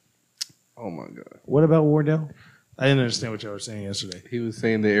Wardell. Oh my god. What about Wardell? I didn't understand what y'all were saying yesterday. He was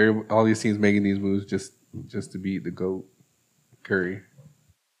saying that all these teams making these moves just to beat the GOAT, Curry.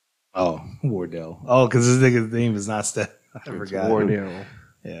 Oh, Wardell. Oh, because this nigga's name is not Steph. I forgot. Wardell.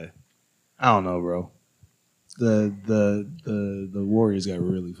 Yeah. I don't know, bro. The Warriors got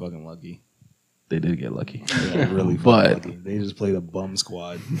really fucking lucky. They did get lucky. They got really fucking lucky. They just played a bum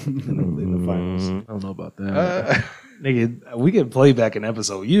squad in the finals. I don't know about that. Nigga, we could play back an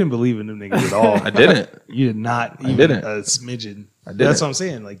episode. You didn't believe in them niggas at all. I didn't. You did not. I Even didn't. A smidgen. I didn't. That's what I'm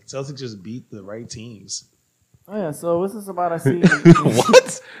saying. Like Celtics just beat the right teams. Oh yeah. So what's this about? I see.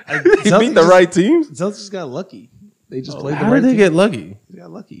 What? He beat the right teams? Celtics just got lucky. They just played the How right did they team. get lucky? They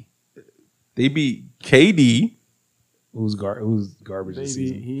got lucky. They beat KD. Who's garbage this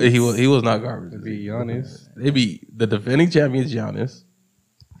season? He was not garbage. They beat Giannis. They beat the defending champions Giannis,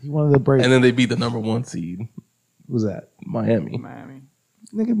 He wanted to break. and then they beat the number 1 seed Who's that? Miami. Miami.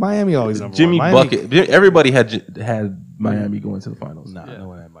 Nigga, Miami always number Jimmy one. Miami, Bucket. Everybody had Miami going to the finals. Nah, no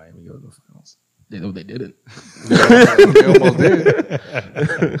one had Miami go to the finals. They didn't. They almost did.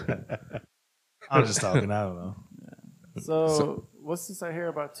 I'm just talking. I don't know. So what's this I hear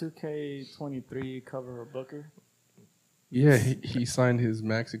about 2K23 cover of Booker? Yeah, he signed his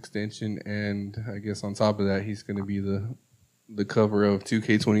max extension, and I guess on top of that, he's going to be the cover of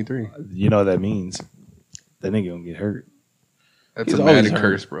 2K23. You know what that means? That nigga gonna get hurt. That's He's a always Madden hurt.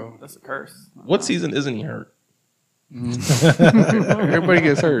 curse, bro. That's a curse. What season isn't he hurt? Everybody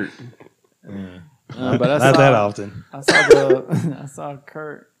gets hurt. But Not that often. I saw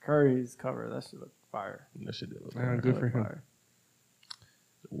Curry's cover. That should look fire. That shit did look Man, good for him. Fire.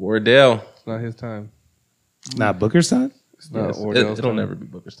 Wardell. It's not his time. Not Booker's time? It's not Yes, Wardell's it'll time. never be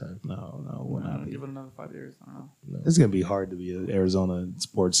Booker's time. No, will not be. Give it another 5 years. I don't know. It's gonna be hard to be an Arizona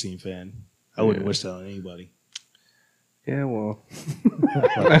sports team fan. I wouldn't wish that on anybody. Yeah, well,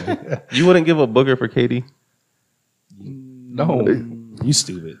 You wouldn't give a Booker for KD? no. You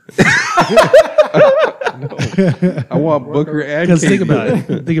stupid. I want Booker and Because think KD. about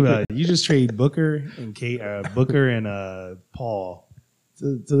it. Think about it. You just trade Booker and Paul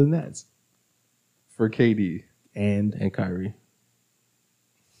to the Nets for KD. and Kyrie.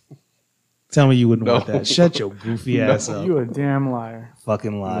 tell me you wouldn't No. want that. Shut your goofy ass up. You a damn liar.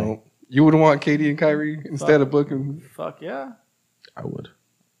 Fucking lie. No. You would want KD and Kyrie instead of Booker? Fuck yeah. I would.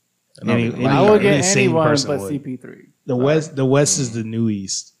 I would get sane anyone person but would. CP3. The West is the new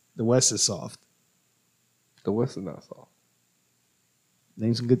East. The West is soft. The West is not soft.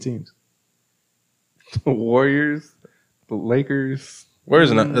 Name some good teams. The Warriors, the Lakers.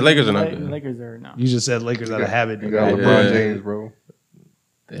 Where's not? The Lakers are not good. Lakers are no. You just said Lakers out of habit. You got nigga. LeBron Yeah. James, bro.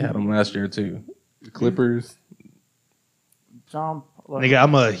 They had them last year too. The Clippers. John. Look, Nigga,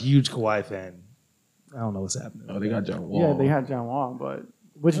 I'm a huge Kawhi fan. I don't know what's happening. Oh, they got John Wall. yeah, they had John Wall, but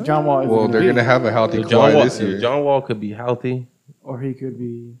which John Wall is Well, it they're gonna going to be? have a healthy If John Kawhi Wall, this year. if John Wall could be healthy, Or he could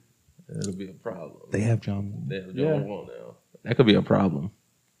be. it'll be a problem. They have John. They have John Yeah. Wall now. That could be a problem.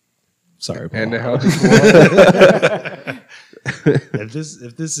 Sorry, Paul. And a healthy Kawhi.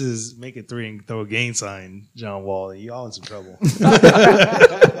 if this is make it 3 and throw a gain sign, John Wall, then you all in some trouble.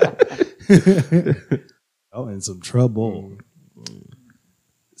 Oh, in some trouble.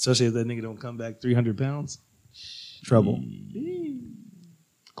 Especially if that nigga don't come back 300 pounds. Trouble.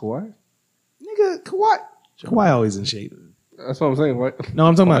 Kawhi? Nigga, Kawhi always in shape. That's what I'm saying. What? No,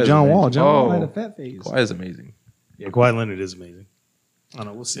 I'm talking about Kawhi's John amazing. Wall. John Wall had Oh. a fat face. Kawhi is amazing. Yeah, Kawhi Leonard is amazing. I don't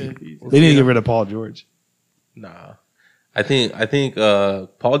know. We'll see. If he's- They need to get rid of Paul George. Nah, I think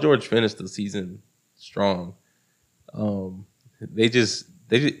Paul George finished the season strong. He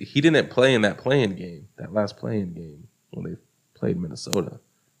didn't play in that last playing game when they played Minnesota.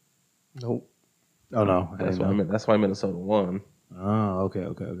 Nope. Oh, no. That's why Minnesota won. Oh, okay.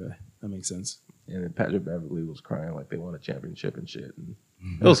 That makes sense. And then Patrick Beverly was crying like they won a championship and shit. And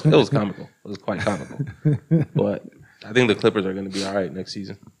it was comical. It was quite comical. But I think the Clippers are going to be all right next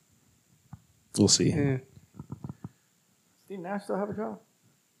season. We'll see. Yeah. Steve Nash still have a job?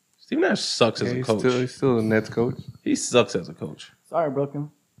 Steve Nash sucks as a coach. He's still the Nets coach. He sucks as a coach Sorry, Brooklyn.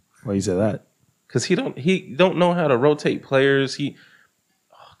 Why you say that? because he don't know how to rotate players.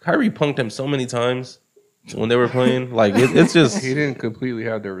 Kyrie punked him so many times when they were playing. Like it's just He didn't completely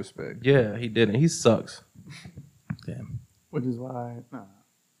have their respect. yeah, he didn't. He sucks. Damn. Which is why,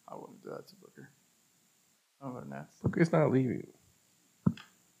 I wouldn't do that to Booker. Over the Nets. Booker's not leaving.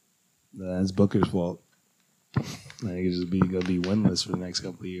 That's Booker's fault. I think it's just gonna be winless for the next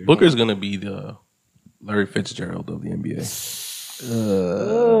couple of years. Booker's gonna be the Larry Fitzgerald of the NBA.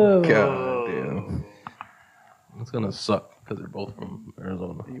 God damn. It's gonna suck because they're both from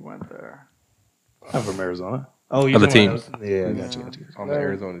Arizona. He went there. I'm from Arizona. Oh, Other teams. Yeah, I got you. On the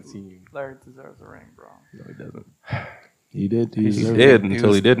Arizona team. Larry deserves a ring, bro. No, he doesn't. He did. He did until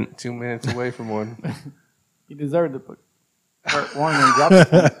was he didn't. 2 minutes away from one. He deserved to put Kurt Warner and drop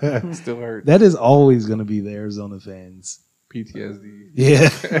it. Still hurt. That is always going to be the Arizona fans. PTSD. Yeah.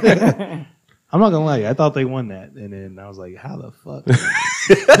 I'm not going to lie. I thought they won that. And then I was like, how the fuck?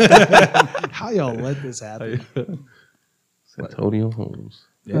 How y'all let this happen? Antonio Holmes.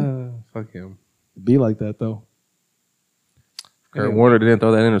 Yeah. Fuck him. Be like that, though. Kurt Warner didn't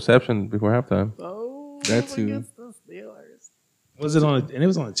throw that interception before halftime. Oh, That too. against the Steelers. Was it on? And it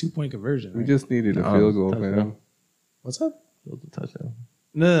was on a 2-point conversion. We Right? just needed a field goal, man. touchdown. What's up? It was a touchdown.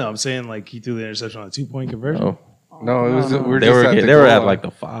 No. I'm saying like he threw the interception on a 2-point conversion. Oh, No, it was. We're they just were at the they were goal at line. like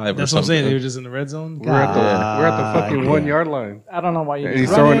the 5. That's or what I'm saying. something. They were just in the red zone. We're at the fucking 1 yard line. I don't know why you And didn't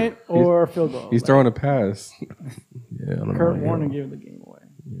he's run throwing- it or field goal. He's throwing a pass. Yeah, I don't Kurt know. Warner gave the game away.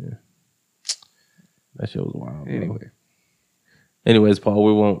 Yeah, that shit was wild. bro. Anyway, Anyways, Paul,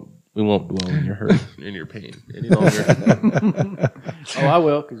 we won't dwell in your hurt in your pain any longer. Oh, I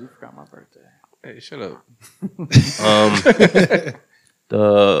will because you forgot my birthday. hey, shut up.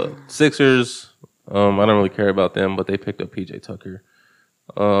 The Sixers, I don't really care about them, but they picked up PJ Tucker.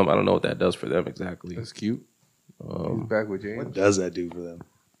 I don't know what that does for them exactly. That's cute. He's back with James. What does that do for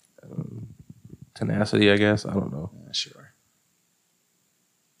them? Tenacity, I guess. I don't know. Yeah, sure.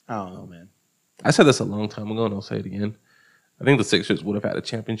 I don't know, man. I said this a long time ago, and I'll say it again. I think the Sixers would have had a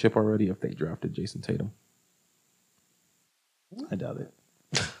championship already if they drafted Jason Tatum. I doubt it.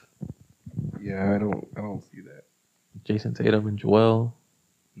 Yeah, I don't see that. Jason Tatum and Joel.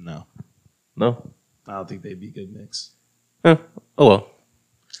 No. No? I don't think they'd be good mix. Oh, well.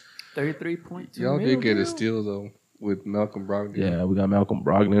 33.2 Y'all did get a million. steal though with Malcolm Brogdon. Yeah, we got Malcolm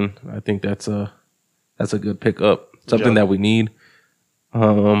Brogdon. I think that's a good pickup. Something that we need.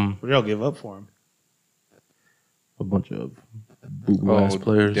 What did y'all give up for him? A bunch of boot-ass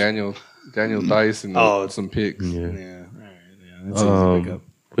players. Daniel Dice and some picks. Yeah. Yeah. All right. Yeah, that's easy to pick up.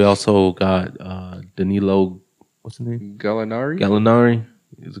 We also got Danilo. What's his name? Gallinari.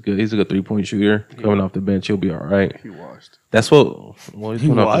 He's a good 3-point shooter. Coming off the bench, he'll be all right. He washed. That's what. Well, he's He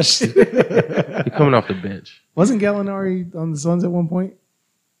coming off washed. He's coming off the bench. Wasn't Gallinari on the Suns at one point?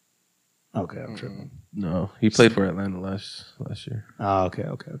 Okay, I'm tripping. No, he played for Atlanta last year. Oh, okay.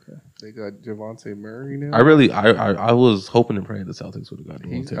 They got Javante Murray now. I was hoping and praying the Celtics would have got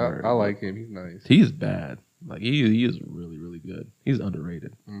Devontae Murray. I like him. He's nice. He's bad. Like he is really, really good. He's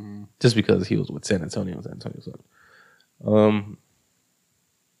underrated. Mm-hmm. Just because he was with San Antonio and San Antonio sucked.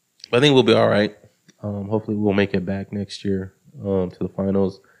 But I think we'll be all right. Hopefully we'll make it back next year to the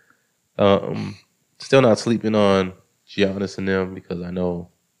finals. Still not sleeping on Giannis and them because I know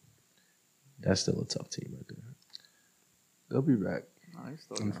that's still a tough team right there. They'll be back.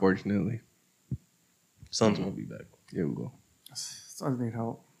 Unfortunately. Suns won't be back. Yeah, we will. Suns need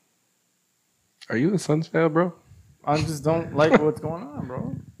help. Are you a Suns fan, bro? I just don't like what's going on,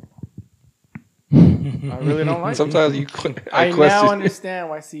 bro. I really don't like Sometimes it. you I question. now understand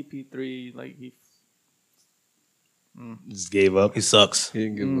why CP3 Just gave up. He sucks. He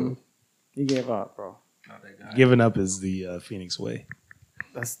didn't give up. he gave up, bro. Giving up is the Phoenix way.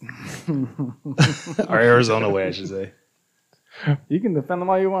 That's Or Arizona way, I should say. you can defend them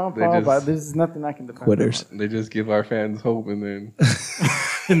all you want, They Paul, just- but there's nothing I can defend. Quitters. They just give our fans hope and then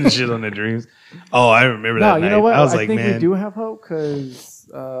And the shit on their dreams. Oh, I remember No, that you night. know what? I was I like, think man. we do have hope because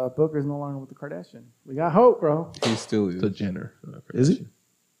Booker's no longer with the Kardashian. We got hope, bro. he still is. The Jenner. Is he?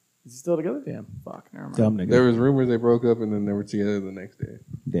 Is he still together? Damn. Fuck, never mind. Dumb nigga. There was rumors they broke up and then they were together the next day.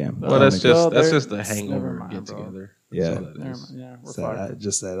 Damn. Well, that's Well, just they're- a hangover never mind, get bro. together. Yeah. That's all that Never is. mind. Yeah, we're So I fucked.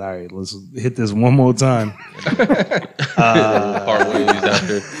 just said, all right, let's hit this one more time. Part ways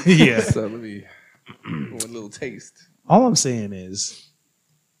after. Yeah. So let me one little taste. All I'm saying is,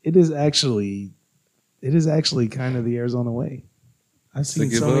 it is actually kind of the Arizona way. I've seen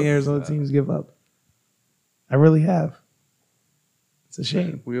give so many up? Arizona teams give up. I really have. It's a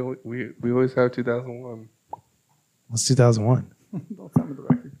shame. We always have 2001. What's 2001? Don't tell me the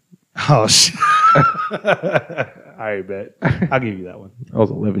record. Oh shit! All right, bet. I'll give you that one. I was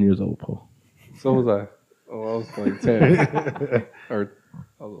 11 years old, Paul. So was I. Oh, I was like 10. Or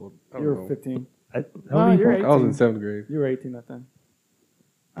I was old. I don't You were know. 15. No, You're 18. I was in 7th grade. You were 18 at then.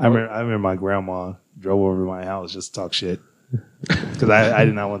 I remember my grandma drove over to my house just to talk shit because I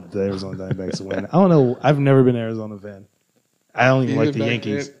did not want the Arizona Diamondbacks to win. I don't know. I've never been an Arizona fan. I don't even like the back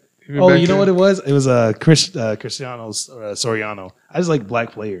Yankees. then- even Oh, back you know then- what it was? It was Cristiano Soriano. I just like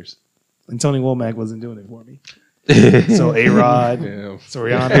black players, and Tony Womack wasn't doing it for me. So A-Rod, Yeah.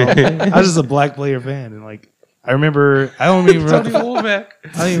 Soriano. I was just a black player fan, and like I remember, I don't even remember. I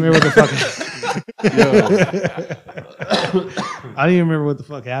don't even remember what the fuck. I didn't even remember what the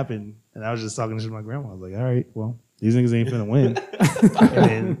fuck happened, and I was just talking to my grandma. I was like, "All right, well, these niggas ain't finna win." And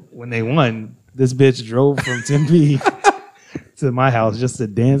then when they won, this bitch drove from Tempe to my house just to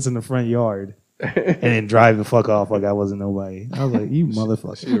dance in the front yard and then drive the fuck off like I wasn't nobody. I was like, "You She a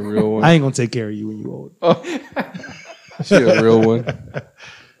motherfucker! real one. I ain't gonna take care of you when you old." She a real one.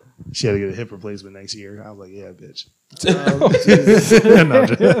 She had to get a hip replacement next year. I was like, "Yeah, bitch."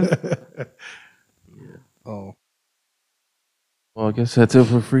 No, Oh, Well, I guess that's it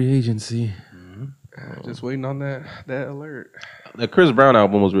for free agency. just waiting on that alert. The Chris Brown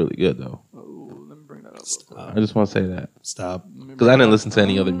album was really good, though. Oh, let me bring that up. I just want to say that Stop. because I didn't listen to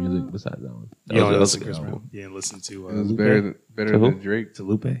any other music besides that one. That You was- don't that was listen a to Chris good Brown. album. You didn't listen to It was Lupe? better To who? than Drake. To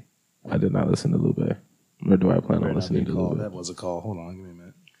Lupe? I did not listen to Lupe, nor do I plan on listening to That Lupe. was a call. Hold on, give me a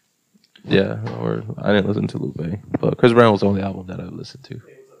minute. Yeah, or I didn't listen to Lupe, but Chris Brown was the only album that I listened to.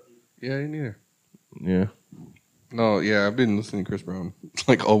 Yeah, you neither. Yeah, No, yeah, I've been listening to Chris Brown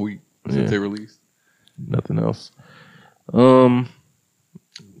like all week since Yeah. they released. nothing else.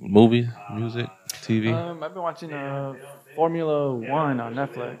 Movies, music, TV. I've been watching Formula One on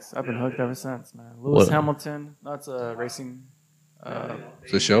Netflix. I've been hooked ever since, man. Lewis What? Hamilton. That's a racing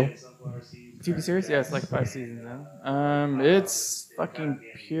It's a show? TV series. Yeah, it's like 5 seasons now. It's fucking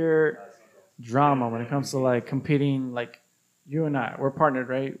pure drama when it comes to like competing. Like you and I, we're partnered,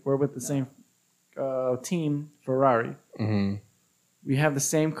 right? We're with the same team, Ferrari. Mm-hmm. We have the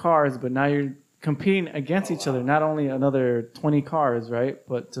same cars, but now you're competing against each other. Not only another 20 cars, right?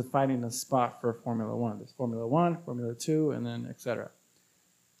 But to fighting a spot for Formula One. There's Formula One, Formula Two, and then etc.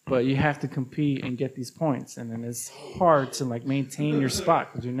 But you have to compete and get these points, and then it's hard to like maintain your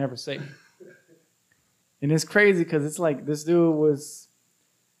spot because you're never safe. And it's crazy because it's like this dude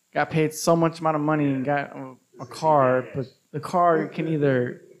got paid so much amount of money and got a car, but the car can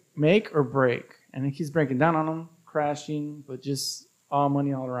either make or break, and he keeps breaking down on him, crashing, but just all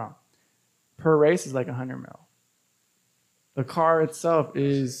money all around. Per race is like 100 mil. The car itself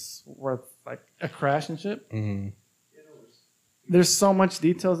is worth like a crash and shit. Mm-hmm. There's so much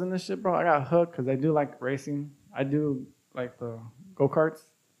details in this shit, bro. I got hooked because I do like racing. I do like the go-karts.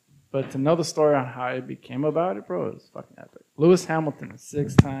 But to know the story on how it became about it, bro, is fucking epic. Lewis Hamilton,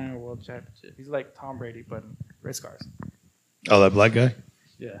 6-time world championship. He's like Tom Brady, but in race cars. Oh, that black guy?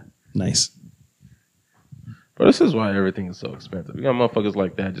 Yeah. Nice. But this is why everything is so expensive. You got motherfuckers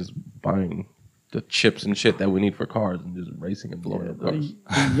like that just buying the chips and shit that we need for cars and just racing and blowing up cars.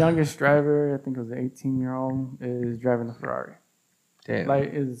 The youngest driver, I think it was an 18-year-old, is driving the Ferrari. Damn. Like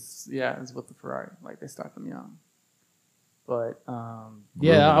is with the Ferrari. Like they start them young. But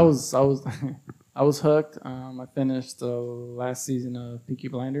yeah, I was I was hooked. I finished the last season of Peaky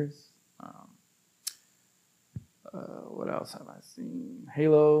Blinders. What else have I seen?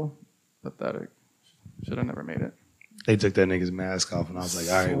 Halo. Pathetic. Should have never made it. They took that nigga's mask off, and I was like,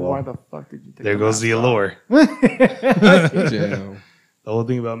 all right, Why well, the fuck did you take there goes the mask off? allure. Damn. The whole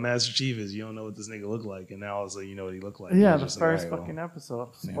thing about Master Chief is you don't know what this nigga looked like, and now all of a sudden you know what he looked like. Yeah, You're the just like, first all right, fucking well, episode.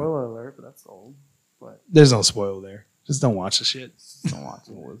 Yeah. Spoiler alert, but that's old. But there's no spoil there. Just don't watch the shit. don't watch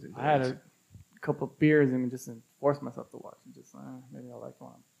it. I had a couple of beers and just forced myself to watch it. Just maybe I like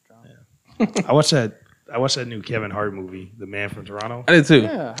one. I watched that new Kevin Hart movie, The Man from Toronto. I did too.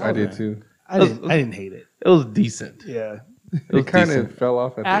 Yeah, I did too. I didn't hate it. It was decent. Yeah. It kind of fell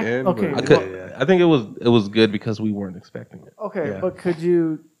off at the end. okay. But I think it was good because we weren't expecting it. Okay, Yeah. but could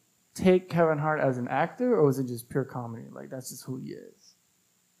you take Kevin Hart as an actor, or was it just pure comedy? Like that's just who he is.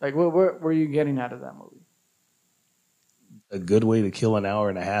 Like what were you getting out of that movie? A good way to kill an hour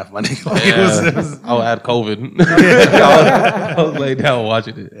and a half, my nigga. Like, I'll add COVID. I was laid down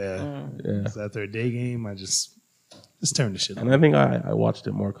watching it. yeah. Yeah. So after a day game, I just turned the shit on. And I think I watched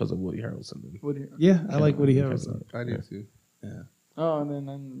it more because of Woody Harrelson. What do you, Yeah, I like Woody Harrelson. I did too. oh, and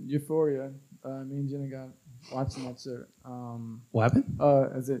then Euphoria. Me and Jenna got watching that shit. What happened?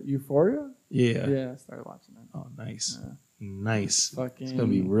 Is it Euphoria? Yeah. Yeah, I started watching it. Oh, nice. Yeah. Nice. Fucking It's gonna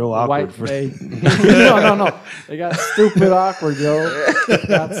be real awkward for no. They got stupid awkward, yo. They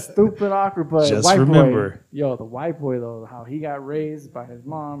got stupid awkward, but Just white remember. boy, the white boy though, how he got raised by his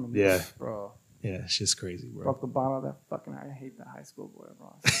mom. And Yeah. bro. Yeah, shit's crazy, bro. Broke the bottle of that fucking. I hate that high school boy,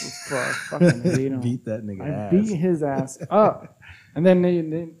 bro. I fucking hate him. Beat that nigga I ass. beat his ass up. And then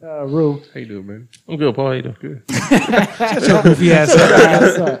Rue. How you doing, man? I'm good, Paul. How you doing? Good. Shut your goofy ass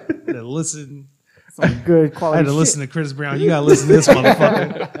up. To listen. Some good I quality had to shit. listen to Chris Brown. You gotta listen to this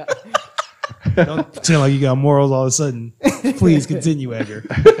motherfucker. Don't pretend like you got morals all of a sudden. Please continue, Edgar.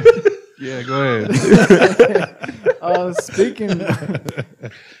 Yeah, go ahead. Speaking,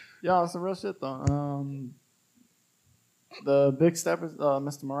 y'all, some real shit though. The Big Steppers,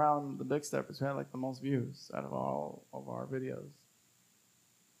 Mr. Morale and the Big Steppers, who had like the most views out of all of our videos.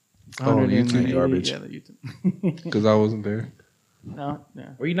 Oh, YouTube 180, garbage. Yeah, the YouTube. Because I wasn't there. No,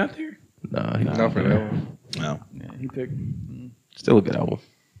 yeah, Were you not there? Nah, Not for that one. No. yeah. He picked. still a good album.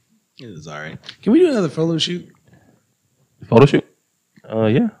 It is all right. Can we do another photo shoot? Photo shoot?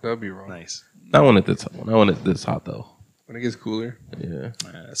 Yeah. That'd be wrong. Nice. Not when it's this hot though. When it gets cooler, Yeah.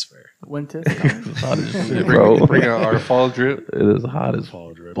 That's fair. Winter. It's hot as shit, bro. bring out our fall drip. It is hot as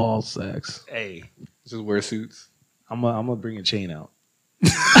Fall drip. ball sacks. Hey, Just wear suits. I'm gonna bring a chain out.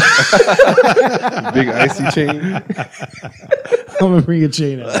 Big icy chain. I'm gonna bring a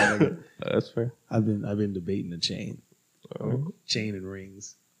chain out. nigga. That's fair. I've been debating the chain. Oh. Chain and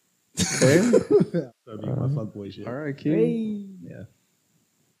rings. Okay. That'd be my fuckboy shit. All right, King. Yeah.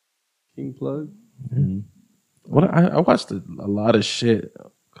 King plug. What I watched a lot of shit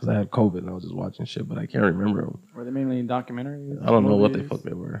because I had COVID and I was just watching shit, but I can't remember them. Were they mainly documentaries? I don't know what the movies? fuck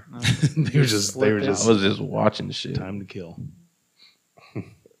they were. No. they were just I was just watching shit. time to kill.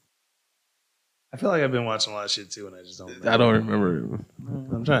 I feel like I've been watching a lot of shit too, and I just don't. I don't remember.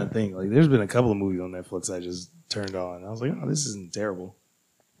 I'm trying to think. Like, there's been a couple of movies on Netflix I just turned on. I was like, oh, this isn't terrible.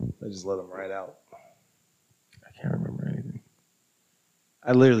 I just let them ride out. I can't remember anything.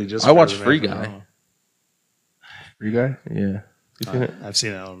 I literally just. I watched heard Free of it. Guy. Free guy. Yeah. You seen it? I've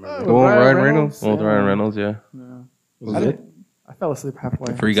seen it. I don't remember. The one with Ryan Reynolds? Well, with Ryan Reynolds, yeah. Yeah. I fell asleep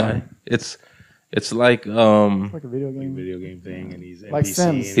halfway. Free Guy. It's like It's like a video Like a game. video game thing, and he's Like NPC.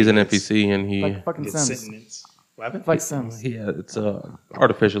 Sims. And he's an gets- NPC and he Like fucking gets Sims. sentenced. What happened? It's like Sims. it's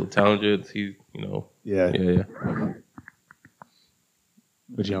artificial intelligence. He Yeah. yeah.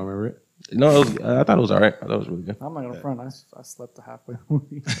 But you don't remember it? No, I thought it was all right. I thought it was really good. I'm not gonna front. I slept the halfway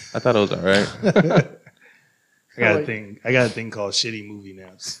movie. I thought it was all right. I got a thing called shitty movie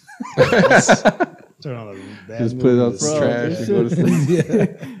naps. Turn on a bad Just movie put it out to the sleep. trash and go to sleep.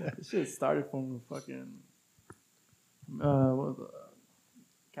 This shit started from fucking what was it?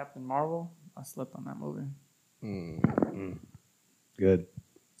 Captain Marvel. I slept on that movie. Good.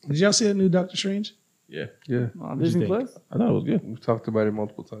 Did y'all see that new Doctor Strange? Yeah. Yeah. On you Disney think? Plus. I thought it was good. We've talked about it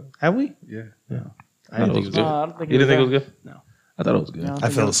multiple times. Have we? Yeah. I didn't think it was good. I don't think You didn't think it was that. good? No. I thought it was good. Yeah, don't I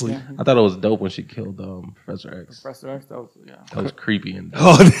think fell it was- asleep. yeah. I thought it was dope when she killed Professor X. Professor X. That was That was creepy and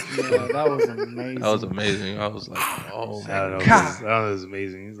Oh, yeah, that was amazing. that was amazing. I was like, oh I my don't know. god. I don't know. It was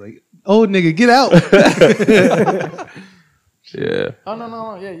amazing. He's like, "Oh, nigga, get out!" Yeah. Oh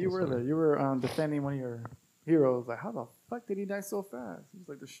no! Yeah, you were there. You were defending one of your heroes. Like, how the fuck did he die so fast? He was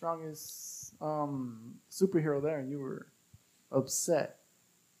like the strongest superhero there, and you were upset.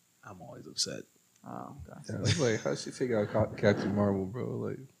 I'm always upset. Oh, okay. Yeah, I was like, how'd she take out Captain Marvel, bro?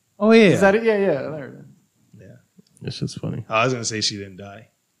 Like, Oh yeah. Is that it? Yeah, there it is. It's just funny. I was gonna say she didn't die,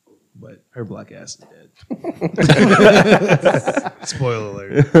 but her black ass is dead. Spoiler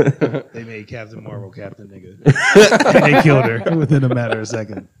alert. They made Captain Marvel Captain Nigga. And they killed her within a matter of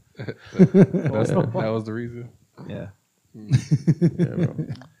seconds. that was the reason. Yeah. Yeah, bro.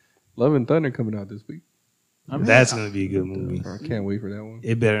 Love and Thunder coming out this week. That's gonna be a good movie. I can't wait for that one.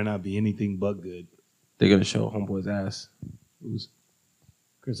 It better not be anything but good. They're gonna show Homeboy's ass. Who's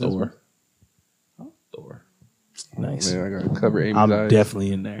Chris Thor. Thor. Nice. Man, I gotta cover Amy's I'm eyes.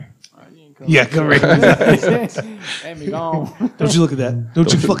 definitely in there. Yeah, Yeah, come right. Amy gone. Don't you look at that.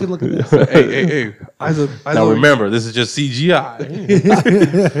 Don't you fucking look at that. hey. Eyes up. Now remember, this is just CGI.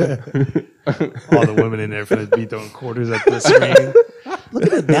 All the women in there for be throwing quarters at the screen. Look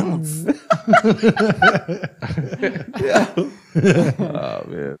at the balance. Oh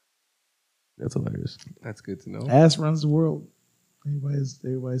man, that's hilarious. That's good to know. Ass runs the world. Everybody's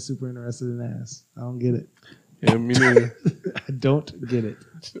super interested in ass. I don't get it. Yeah, me neither. I don't get it.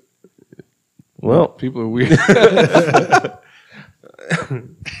 Well, people are weird. I'm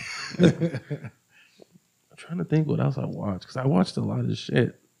trying to think what else I watched because I watched a lot of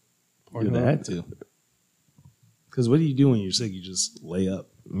shit. You had to. Because what do you do when you're sick? You just lay up.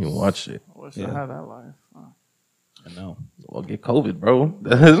 You watch it. I wish I had that life. I know. Well, get COVID, bro.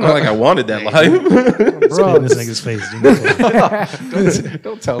 It's not like I wanted that life. Spit in this nigga's face.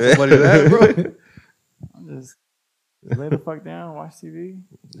 Don't tell somebody that, bro. I'm just lay the fuck down, watch TV.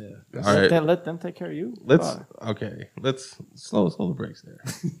 Yeah. All right. Let them take care of you. Let's slow the brakes there.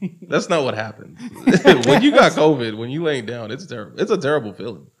 That's not what happens. When you got COVID, when you laying down, it's terrible. It's a terrible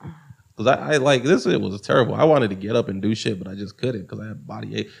feeling. Because I like this. It was terrible. I wanted to get up and do shit, but I just couldn't because I had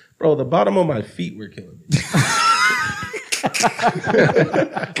body ache. Bro, the bottom of my feet were killing me.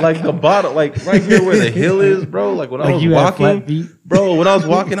 Like the bottom, like right here where the hill is, bro. Like when I was walking, bro. When I was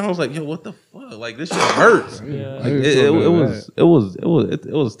walking, I was like, "Yo, what the fuck? Like this shit hurts." Yeah. Like it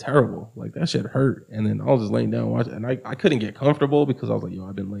was terrible. Like that shit hurt. And then I was just laying down watching, and I couldn't get comfortable because I was like, "Yo,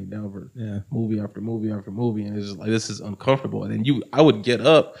 I've been laying down for movie after movie after movie, and it's just like this is uncomfortable." And then I would get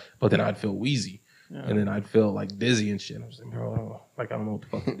up, but then I'd feel wheezy. Yeah. And then I'd feel like dizzy and shit. I was like, bro, like I don't know what the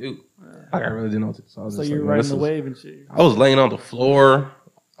fuck to do. Like I really didn't know what to do. So, so you're riding the wave and shit. I was laying on the floor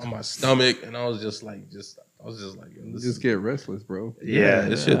on my stomach, and I was just like, just get restless, bro. Yeah,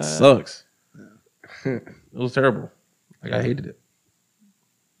 this shit sucks. It was terrible. Like I hated it.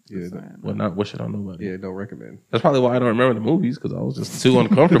 Yeah, well, not wish it on nobody. Yeah, don't recommend. That's probably why I don't remember the movies because I was just too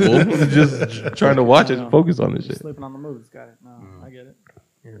uncomfortable, just trying to watch it and focus on this shit. Sleeping on the movies, got it. No, I get it.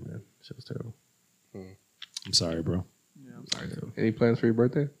 Yeah, man, shit was terrible. I'm sorry, bro. Yeah, I'm sorry too. Any plans for your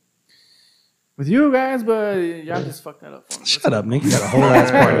birthday? With you guys, but y'all just fucked that up for me. Shut up, nigga. You got a whole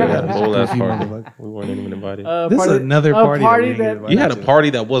ass party. We got a whole ass party. We weren't even invited. This is another party. You had a party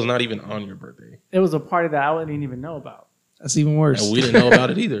that was not even on your birthday. It was a party that I didn't even know about. That's even worse. And we didn't know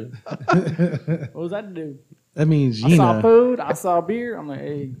about it either. What was that to do? That means Gina. I saw food. I saw beer. I'm like,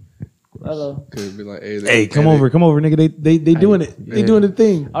 hey, hello. Could be like, hey, come over, nigga. They doing it. They doing the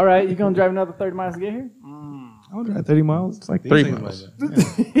thing. All right, you gonna drive another 30 miles to get here? I'll drive 30 miles. It's like 3 miles.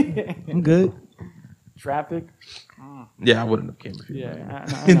 Yeah. I'm good. Traffic. Yeah, I wouldn't have came if you. Yeah,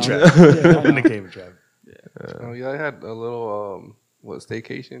 in traffic. I wouldn't have came in traffic. Oh yeah, I had a little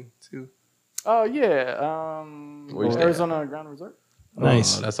staycation too. Oh yeah, Arizona Grand Resort.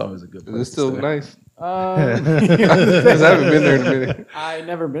 Nice. Oh, that's always a good place. Is it still nice? Because I haven't been there in a minute. I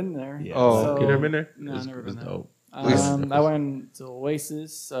never been there. Yeah. Oh, you never been there? No, I never been there. Dope. I went to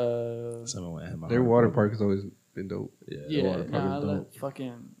Oasis. Their water park has always been dope. Yeah, I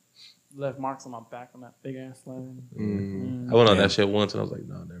left marks on my back on that big ass slide. I went on that shit once and I was like,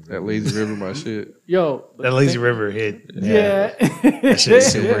 nah, never. That lazy river, my shit. Yo, that lazy river hit. Yeah, that shit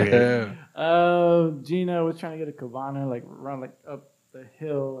is super hit. Gina was trying to get a cabana, like run like up the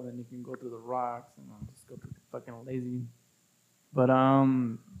hill, and then you can go through the rocks and just go through fucking lazy. But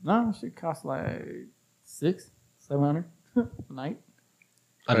no, shit cost like $600-700 a night.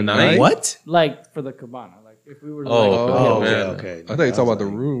 A night? What? Like for the cabana, like if we were. Okay. I thought you were talking about the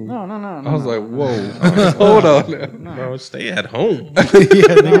room. No. I was like, whoa, hold on. No. Bro, stay at home.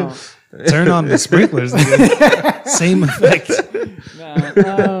 No. Turn on the sprinklers. Same effect.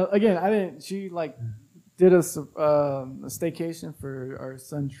 Again, I didn't. She like did a staycation for our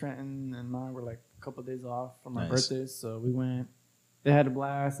son Trenton and mine. Were like a couple of days off from our birthdays, so we went. They had a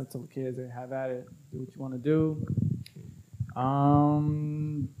blast. I told the kids, "They have at it. Do what you want to do."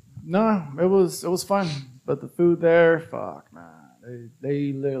 No, it was fun, but the food there, fuck, man.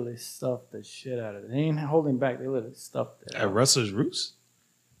 They literally stuffed the shit out of it. They ain't holding back. They literally stuffed it. At Russell's Roost?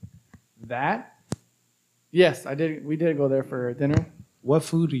 That? Yes, I did. We did go there for dinner. What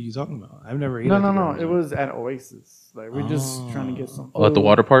food are you talking about? I've never eaten. No. It was at Oasis. Like we're just trying to get some food. Oh, at the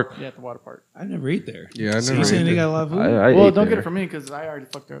water park? Yeah, at the water park. I never ate there. Yeah, I never. So you saying they got a lot of food? Well, don't get it from me because I already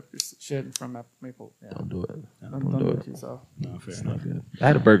fucked up this shit from Maple. Yeah. Don't do it. Don't do it yourself. No, fair enough. Good. I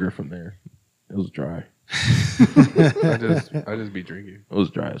had a burger from there. It was dry. I just be drinking. It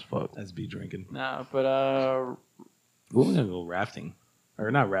was dry as fuck. That's be drinking. Nah, but we're gonna go rafting. Or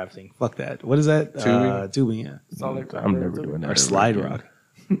not rafting. Fuck that. What is that? Tubing, yeah. I'm never doing that. Or slide rock.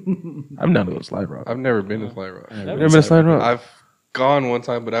 I'm down to go slide rock. I've never been to slide rock. Never been to slide rock? I've gone one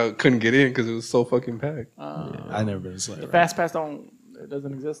time, but I couldn't get in because it was so fucking packed. I never been to slide rock. Fast Pass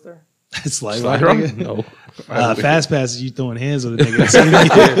doesn't exist there? Slide rock? No. Fast Pass is you throwing hands on the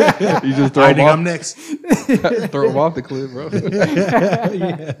nigga. You just throw them off. I'm next. Throw them off the cliff, bro. We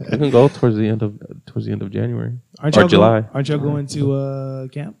can go towards the end of January. July. Aren't y'all going to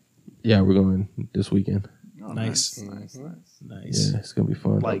camp? Yeah, we're going this weekend. Oh, nice. Yeah, it's gonna be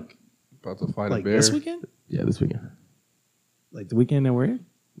fun. Like about to fight like a bear this weekend? Yeah, this weekend. Like the weekend that we're in?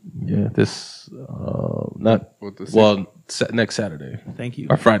 Yeah, this next Saturday. Thank you.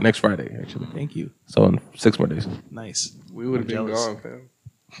 Or next Friday, actually. Thank you. So in 6 more days. Nice. We would have been gone, fam.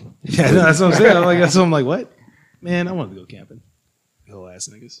 Yeah, no, that's what I'm saying. I'm like, what? Man, I wanted to go camping. Whole ass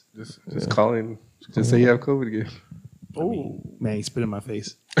niggas. Just calling. Just say you have COVID again. I mean, man, he spit in my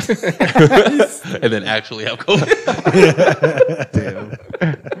face. And then actually have COVID. Damn.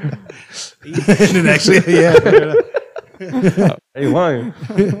 And then actually, yeah. Hey, lying.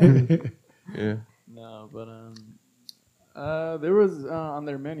 Yeah. No, but there was on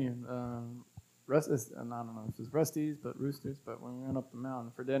their menu, I don't know if it's Rusty's, but Roosters. But when we went up the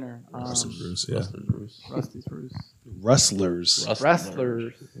mountain for dinner, Rusty's Roost, yeah. Rusty's Roost, Rustlers.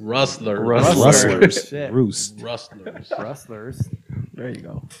 Wrestlers, Rustlers. Shit. Roost. Rustlers. There you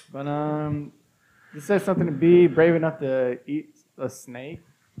go. But it said something to be brave enough to eat a snake.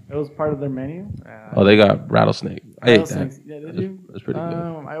 It was part of their menu. Oh, they got rattlesnake. I ate that. Rattlesnakes. Yeah, did you? That's pretty good.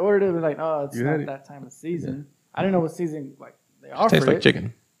 I ordered it. Like, oh, it's You had not it? that time of season. I didn't know what season like they offered. Tastes like it.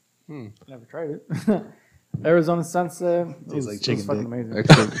 chicken. Never tried it. Arizona sunset. It was, like it was chicken fucking dick.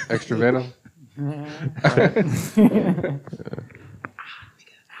 amazing. Extra venom.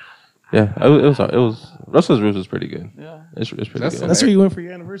 Yeah, it was Russell's Roost is pretty good. Yeah. It's pretty That's good. That's where you went for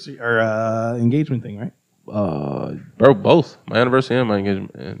your anniversary or engagement thing, right? Bro, both my anniversary and my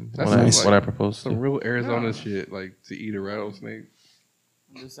engagement, and That's when, nice. when I proposed. Some real Arizona shit, like to eat a rattlesnake.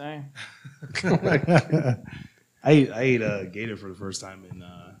 I'm just saying. I ate gator for the first time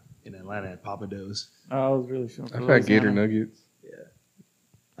in Atlanta at Papa Do's. I was really shooting. I've had gator nuggets.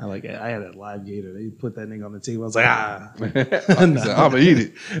 I had a live gator. They put that nigga on the table. I was like, I'm gonna eat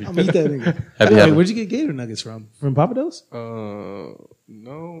it. I'm gonna eat that nigga. Have you Wait, had- where'd you get gator nuggets from? From Papa Do's?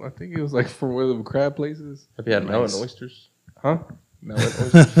 No, I think it was like from one of the crab places. Have you had Nice. mountain oysters? Huh? Mountain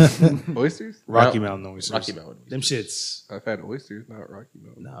oysters. Oysters? Rocky Mountain oysters. Rocky Mountain. Them shits. I've had oysters, not Rocky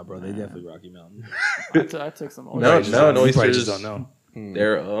Mountain. Nah, bro, they definitely Rocky Mountain. I took some. No, You no, probably oysters. just don't know.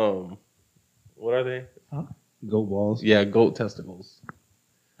 They're what are they? Goat balls. Yeah, goat testicles.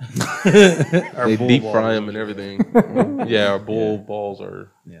 Or They bull deep balls. fry them and everything. Yeah, our bull balls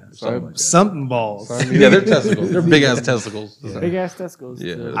are. Yeah, Something like that. something balls. Yeah, they're testicles. They're big ass testicles. Big ass testicles.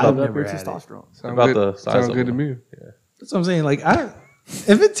 Yeah. to I've build up your never had it. testosterone. Sound About good. the size Sounds of good to them. me. That's what I'm saying. Like,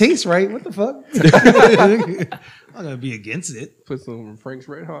 if it tastes right, what the fuck? I'm gonna be against it. Put some Frank's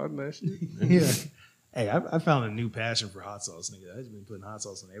Red Hot in that shit. Yeah. Hey, I found a new passion for hot sauce, nigga. I've just been putting hot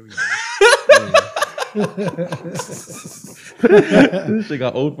sauce on everything. This shit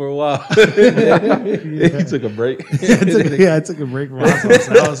got old for a while. He took a break. I took a break from hot sauce.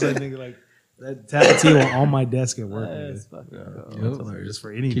 And all of a sudden, nigga, like that Tapatio on my desk at work. That's Nigga. fucking dope. That's hilarious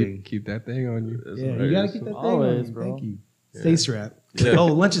for anything. Keep that thing on you. Yeah, you gotta keep that thing Always, on you. bro. Thank you. Stay strapped. Yeah. Oh,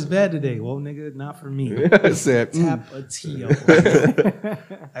 lunch is bad today. Well, nigga, not for me. Said, Tapatio.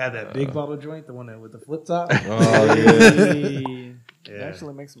 I had that big bottle joint, the one that with the flip top. Oh yeah. Hey. They Yeah.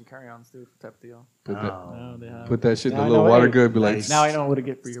 actually make some carry-ons too for Tapatio. put, that, No, they have. put that shit in Now the I little know, water hey, good. Be like, nice. Now I know what to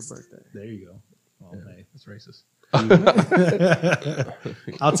get for your birthday. There you go. Oh man, That's racist.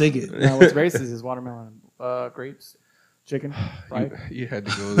 I'll take it. Now what's racist is watermelon, grapes, chicken, right? you had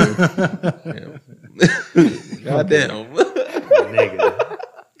to go there. God damn. Nigga.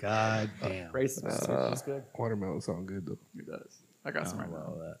 God damn. Racist. It's good. Watermelon sound good though. It does. I got some right now.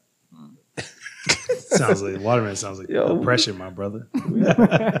 All that. Sounds like watermelon. Sounds like Yo. oppression, my brother. We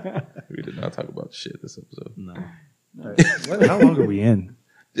did not talk about shit this episode. No. How long are we in?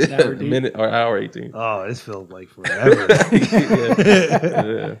 A minute or hour 18. Oh, this feels like forever.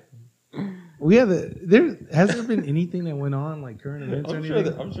 Yeah. We have has there been anything that went on like current events or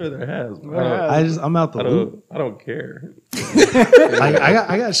anything? I'm sure there has. but I'm out the I loop. don't care.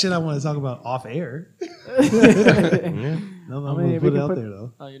 I got shit I want to talk about off air. No, I'm gonna put it out there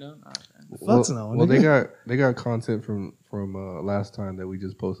though. Oh, you know? Oh, okay. Fuck's no. Well, nigga. they got content from last time that we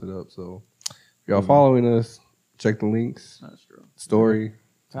just posted up. So if y'all following us, check the links, That's true. story.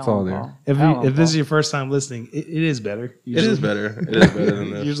 It's all there. If this is your first time listening, it is better. It is better. It is better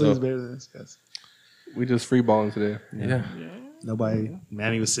than this. Usually so. it's better than this. Yes. We just free balling today. Yeah. Nobody.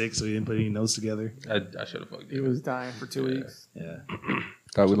 Manny was sick, so he didn't put any notes together. I should have fucked He it. was dying for 2 weeks. Yeah.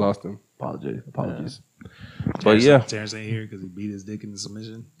 Thought we lost him. Apologies. But Terrence, yeah. Terrence ain't here because he beat his dick in the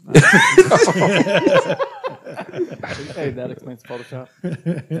submission. Hey, that explains Photoshop.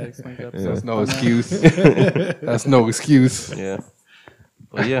 That explains the episode. That's no excuse. That's no excuse. Yeah.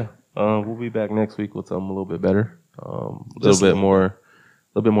 But yeah. We'll be back next week with something a little bit better. A little bit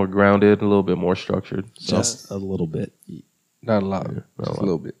more grounded, a little bit more structured. So Just a little bit. Not a lot. not Just a a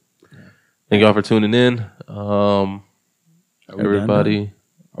little bit. thank y'all for tuning in. we Everybody,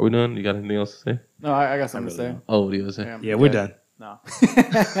 are we done? You got anything else to say? No, I got something to say. Oh, what do you want to say? Yeah, we're done. No.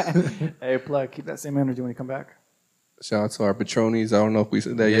 Hey, Plug, keep that same energy when you come back. Shout out to our patronies. I don't know if we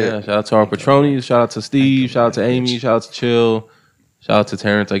said that Yeah, yet. shout out to our patronies. Shout out to Steve. Shout out to Amy. Shout out to Chill. Shout out to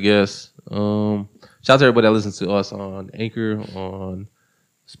Terrence, I guess. Shout Shout out to everybody that listens to us on Anchor, on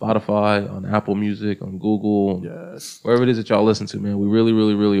Spotify, on Apple Music, on Google, wherever it is that y'all listen to, man. We really,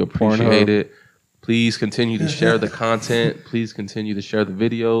 really, really appreciate it. Please continue to share the content. Please continue to share the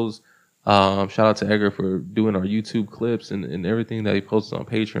videos. Shout out to Edgar for doing our YouTube clips and everything that he posts on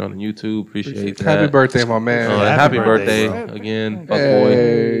Patreon and YouTube. Appreciate that. Happy birthday, my man. Happy birthday again, fuck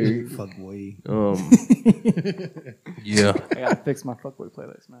boy. Fuck boy. Yeah. I gotta fix my fuckboy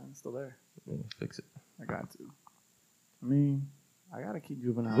playlist, man. It's still there. Fix it. I got to. I mean, I gotta keep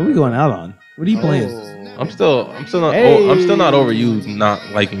juvenile. What are we going out on? What are you playing? I'm still not over you not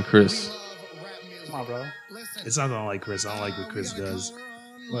liking Chris. Come on, bro. It's not that I don't like Chris. I don't like what Chris does.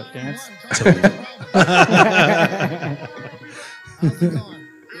 What, dance?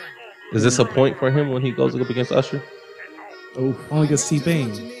 Is this a point for him when he goes up against Usher? Oh, only against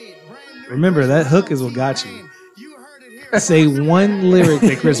T-Pain. Remember, that hook is what got you. Say one lyric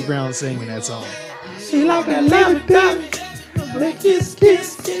that Chris Brown sang in that song. She like a lollipop.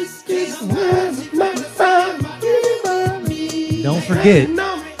 Don't forget,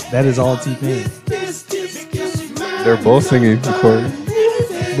 that is all T-Pain. They're both singing the chorus.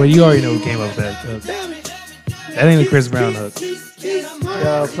 Well, you already know who came up with that hook. That ain't a Chris Brown hook.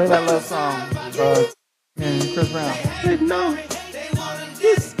 Yo, play that love song. And Chris Brown.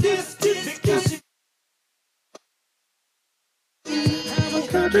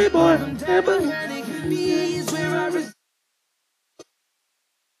 Country boy.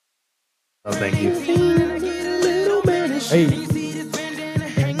 Oh, thank you. Hey.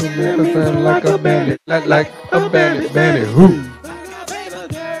 Like a bandit, like a bandit. Who?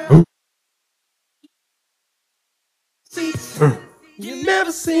 You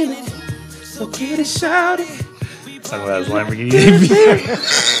never seen it, so get it shouted. Talking about his Lamborghini.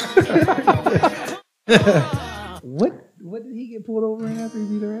 What did he get pulled over in after he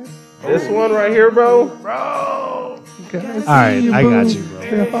beat her ass? This one right here, bro. All right, I got you, bro.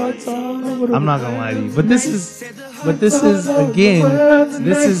 I'm not gonna lie to you, but this is again,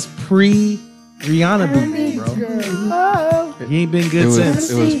 this is pre Rihanna beat, bro. He ain't been good since.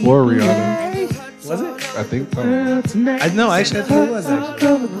 It was for Rihanna. Was it? I think so. I know. Actually, I think it was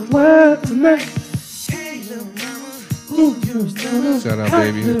actually. Shout out,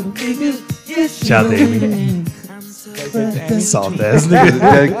 baby. Shout out, baby. Soft ass nigga.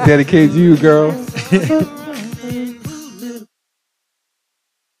 Dedicated to you, girl.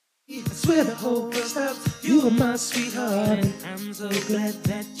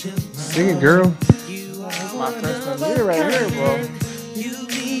 Sing it, girl. My freshman year right here, bro.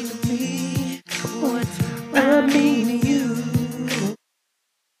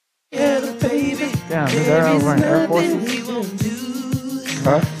 Damn, is that over in Air Forces?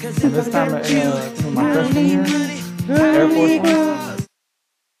 Huh? And this time in my freshman year, Air Force One.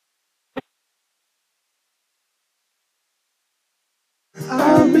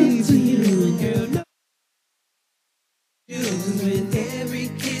 I'll be to you, girl. With every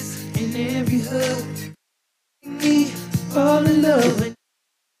kiss and every hug, me fall in love.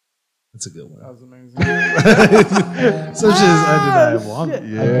 That's a good one. That was amazing. Some shit is undeniable.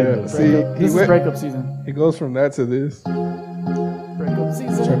 Yeah. See, This is breakup season. he goes from that to this. Breakup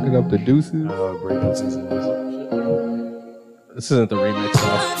season. Chucking up the deuces. Breakup season. This isn't the remix,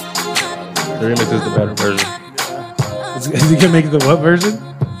 though. The remix is the better version. Is he gonna make the what version?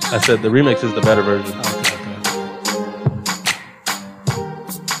 I said the remix is the better version.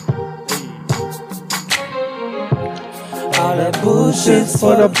 All that bullshit's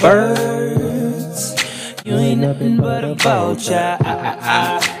for the birds. You ain't nothing but a vulture.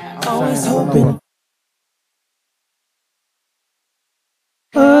 Always hoping.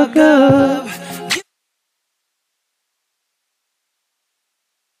 Fuck up.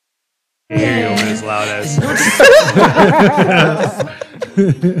 I hear you over this loud ass.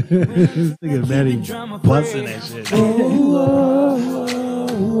 This nigga Manny busting that shit.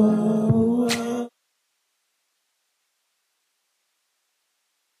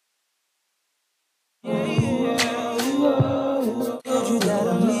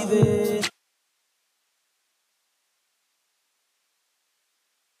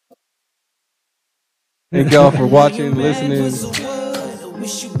 Thank y'all for watching, listening.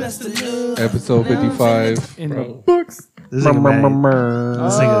 Episode 55. In the books. This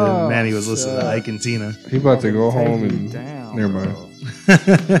nigga Manny was listening to Ike and Tina. He about to go home and Damn, never mind.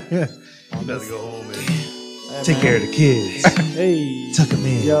 I'm about to go home and take care of the kids. Hey. Tuck them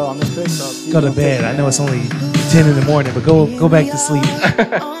in. Yo, on this TikTok. Go to bed. I know it's only 10 in the morning, but go back to sleep.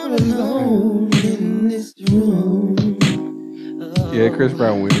 Yeah, Chris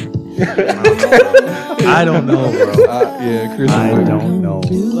Brown winning. I don't know, bro. Yeah, Chris. I don't know.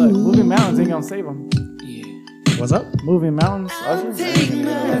 Look, moving mountains ain't gonna save them. What's up? Moving mountains, Usher.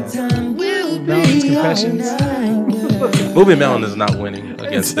 Mountains Confessions. Moving Mountain is not winning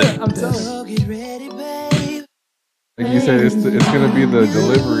against it. I'm telling you. Like you said, it's gonna be the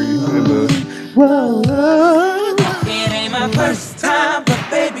delivery and the. It ain't my first time, but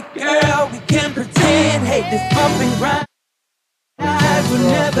baby girl, we can pretend. Hey, this bump and grind will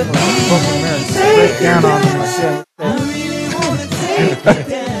never Break down on them and shit.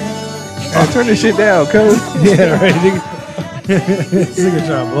 Hey, turn this shit down, cuz. Yeah, right. This nigga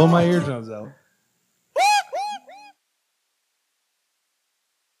trying to blow my eardrums out.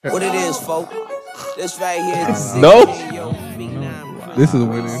 What it is, folk? This right here is No. This is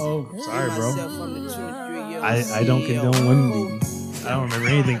winning. Oh, sorry, bro. I don't condone women beating. I don't remember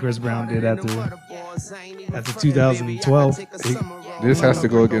anything Chris Brown did after 2012. This has to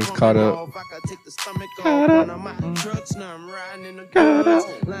go against Caught Up.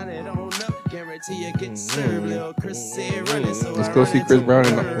 Let's go see Chris Brown.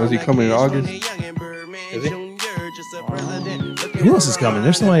 Was he coming in August? Who else is coming?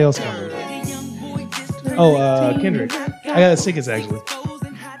 There's somebody else coming. Oh, Kendrick. I got his tickets actually.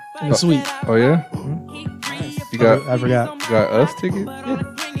 In the suite. Oh yeah. You got? I forgot. You got us tickets?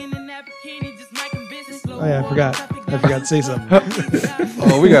 Oh yeah, I forgot to say something.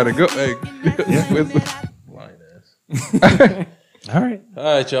 Oh, we gotta go. Hey. All right. All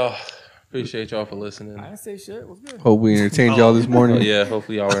right, y'all. Appreciate y'all for listening. I didn't say shit. What's good? Hope we entertained y'all this morning. Yeah,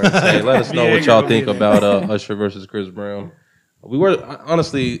 hopefully y'all were entertained. Let us know what y'all think about Usher versus Chris Brown. We were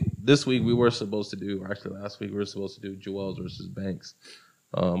honestly this week we were supposed to do, or actually last week we were supposed to do Jewels versus Banks,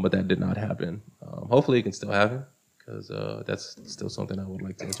 but that did not happen. Hopefully it can still happen because that's still something I would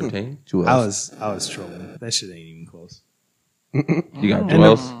like to entertain. I was trolling. That shit ain't even close. You got And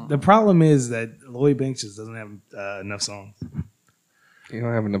Jewels. the problem is that Lloyd Banks just doesn't have enough songs. You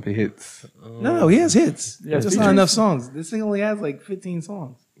don't have enough hits. No, he has hits. Yeah, Just not enough songs. This thing only has like 15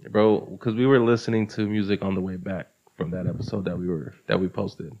 songs. Bro, because we were listening to music on the way back from that episode that we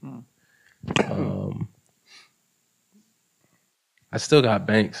posted. I still got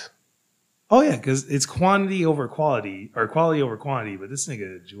Banks. Oh yeah, because it's quantity over quality or quality over quantity. But this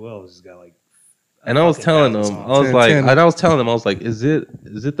nigga Joel just got like. And I was telling them, I was 10, like, 10. and I was telling them, I was like, is it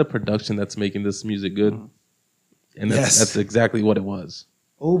the production that's making this music good? And that's exactly what it was.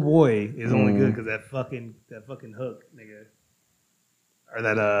 Oh boy, is only good because that fucking hook, nigga, or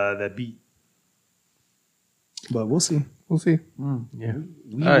that beat. But we'll see. We'll see. Yeah,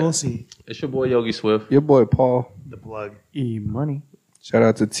 We All right. will see. It's your boy Yogi Swift. Your boy Paul. The plug. E-money. Shout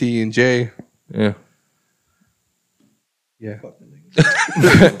out to T and J. Yeah. Yeah.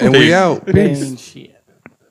 And we out. Peace. Shit.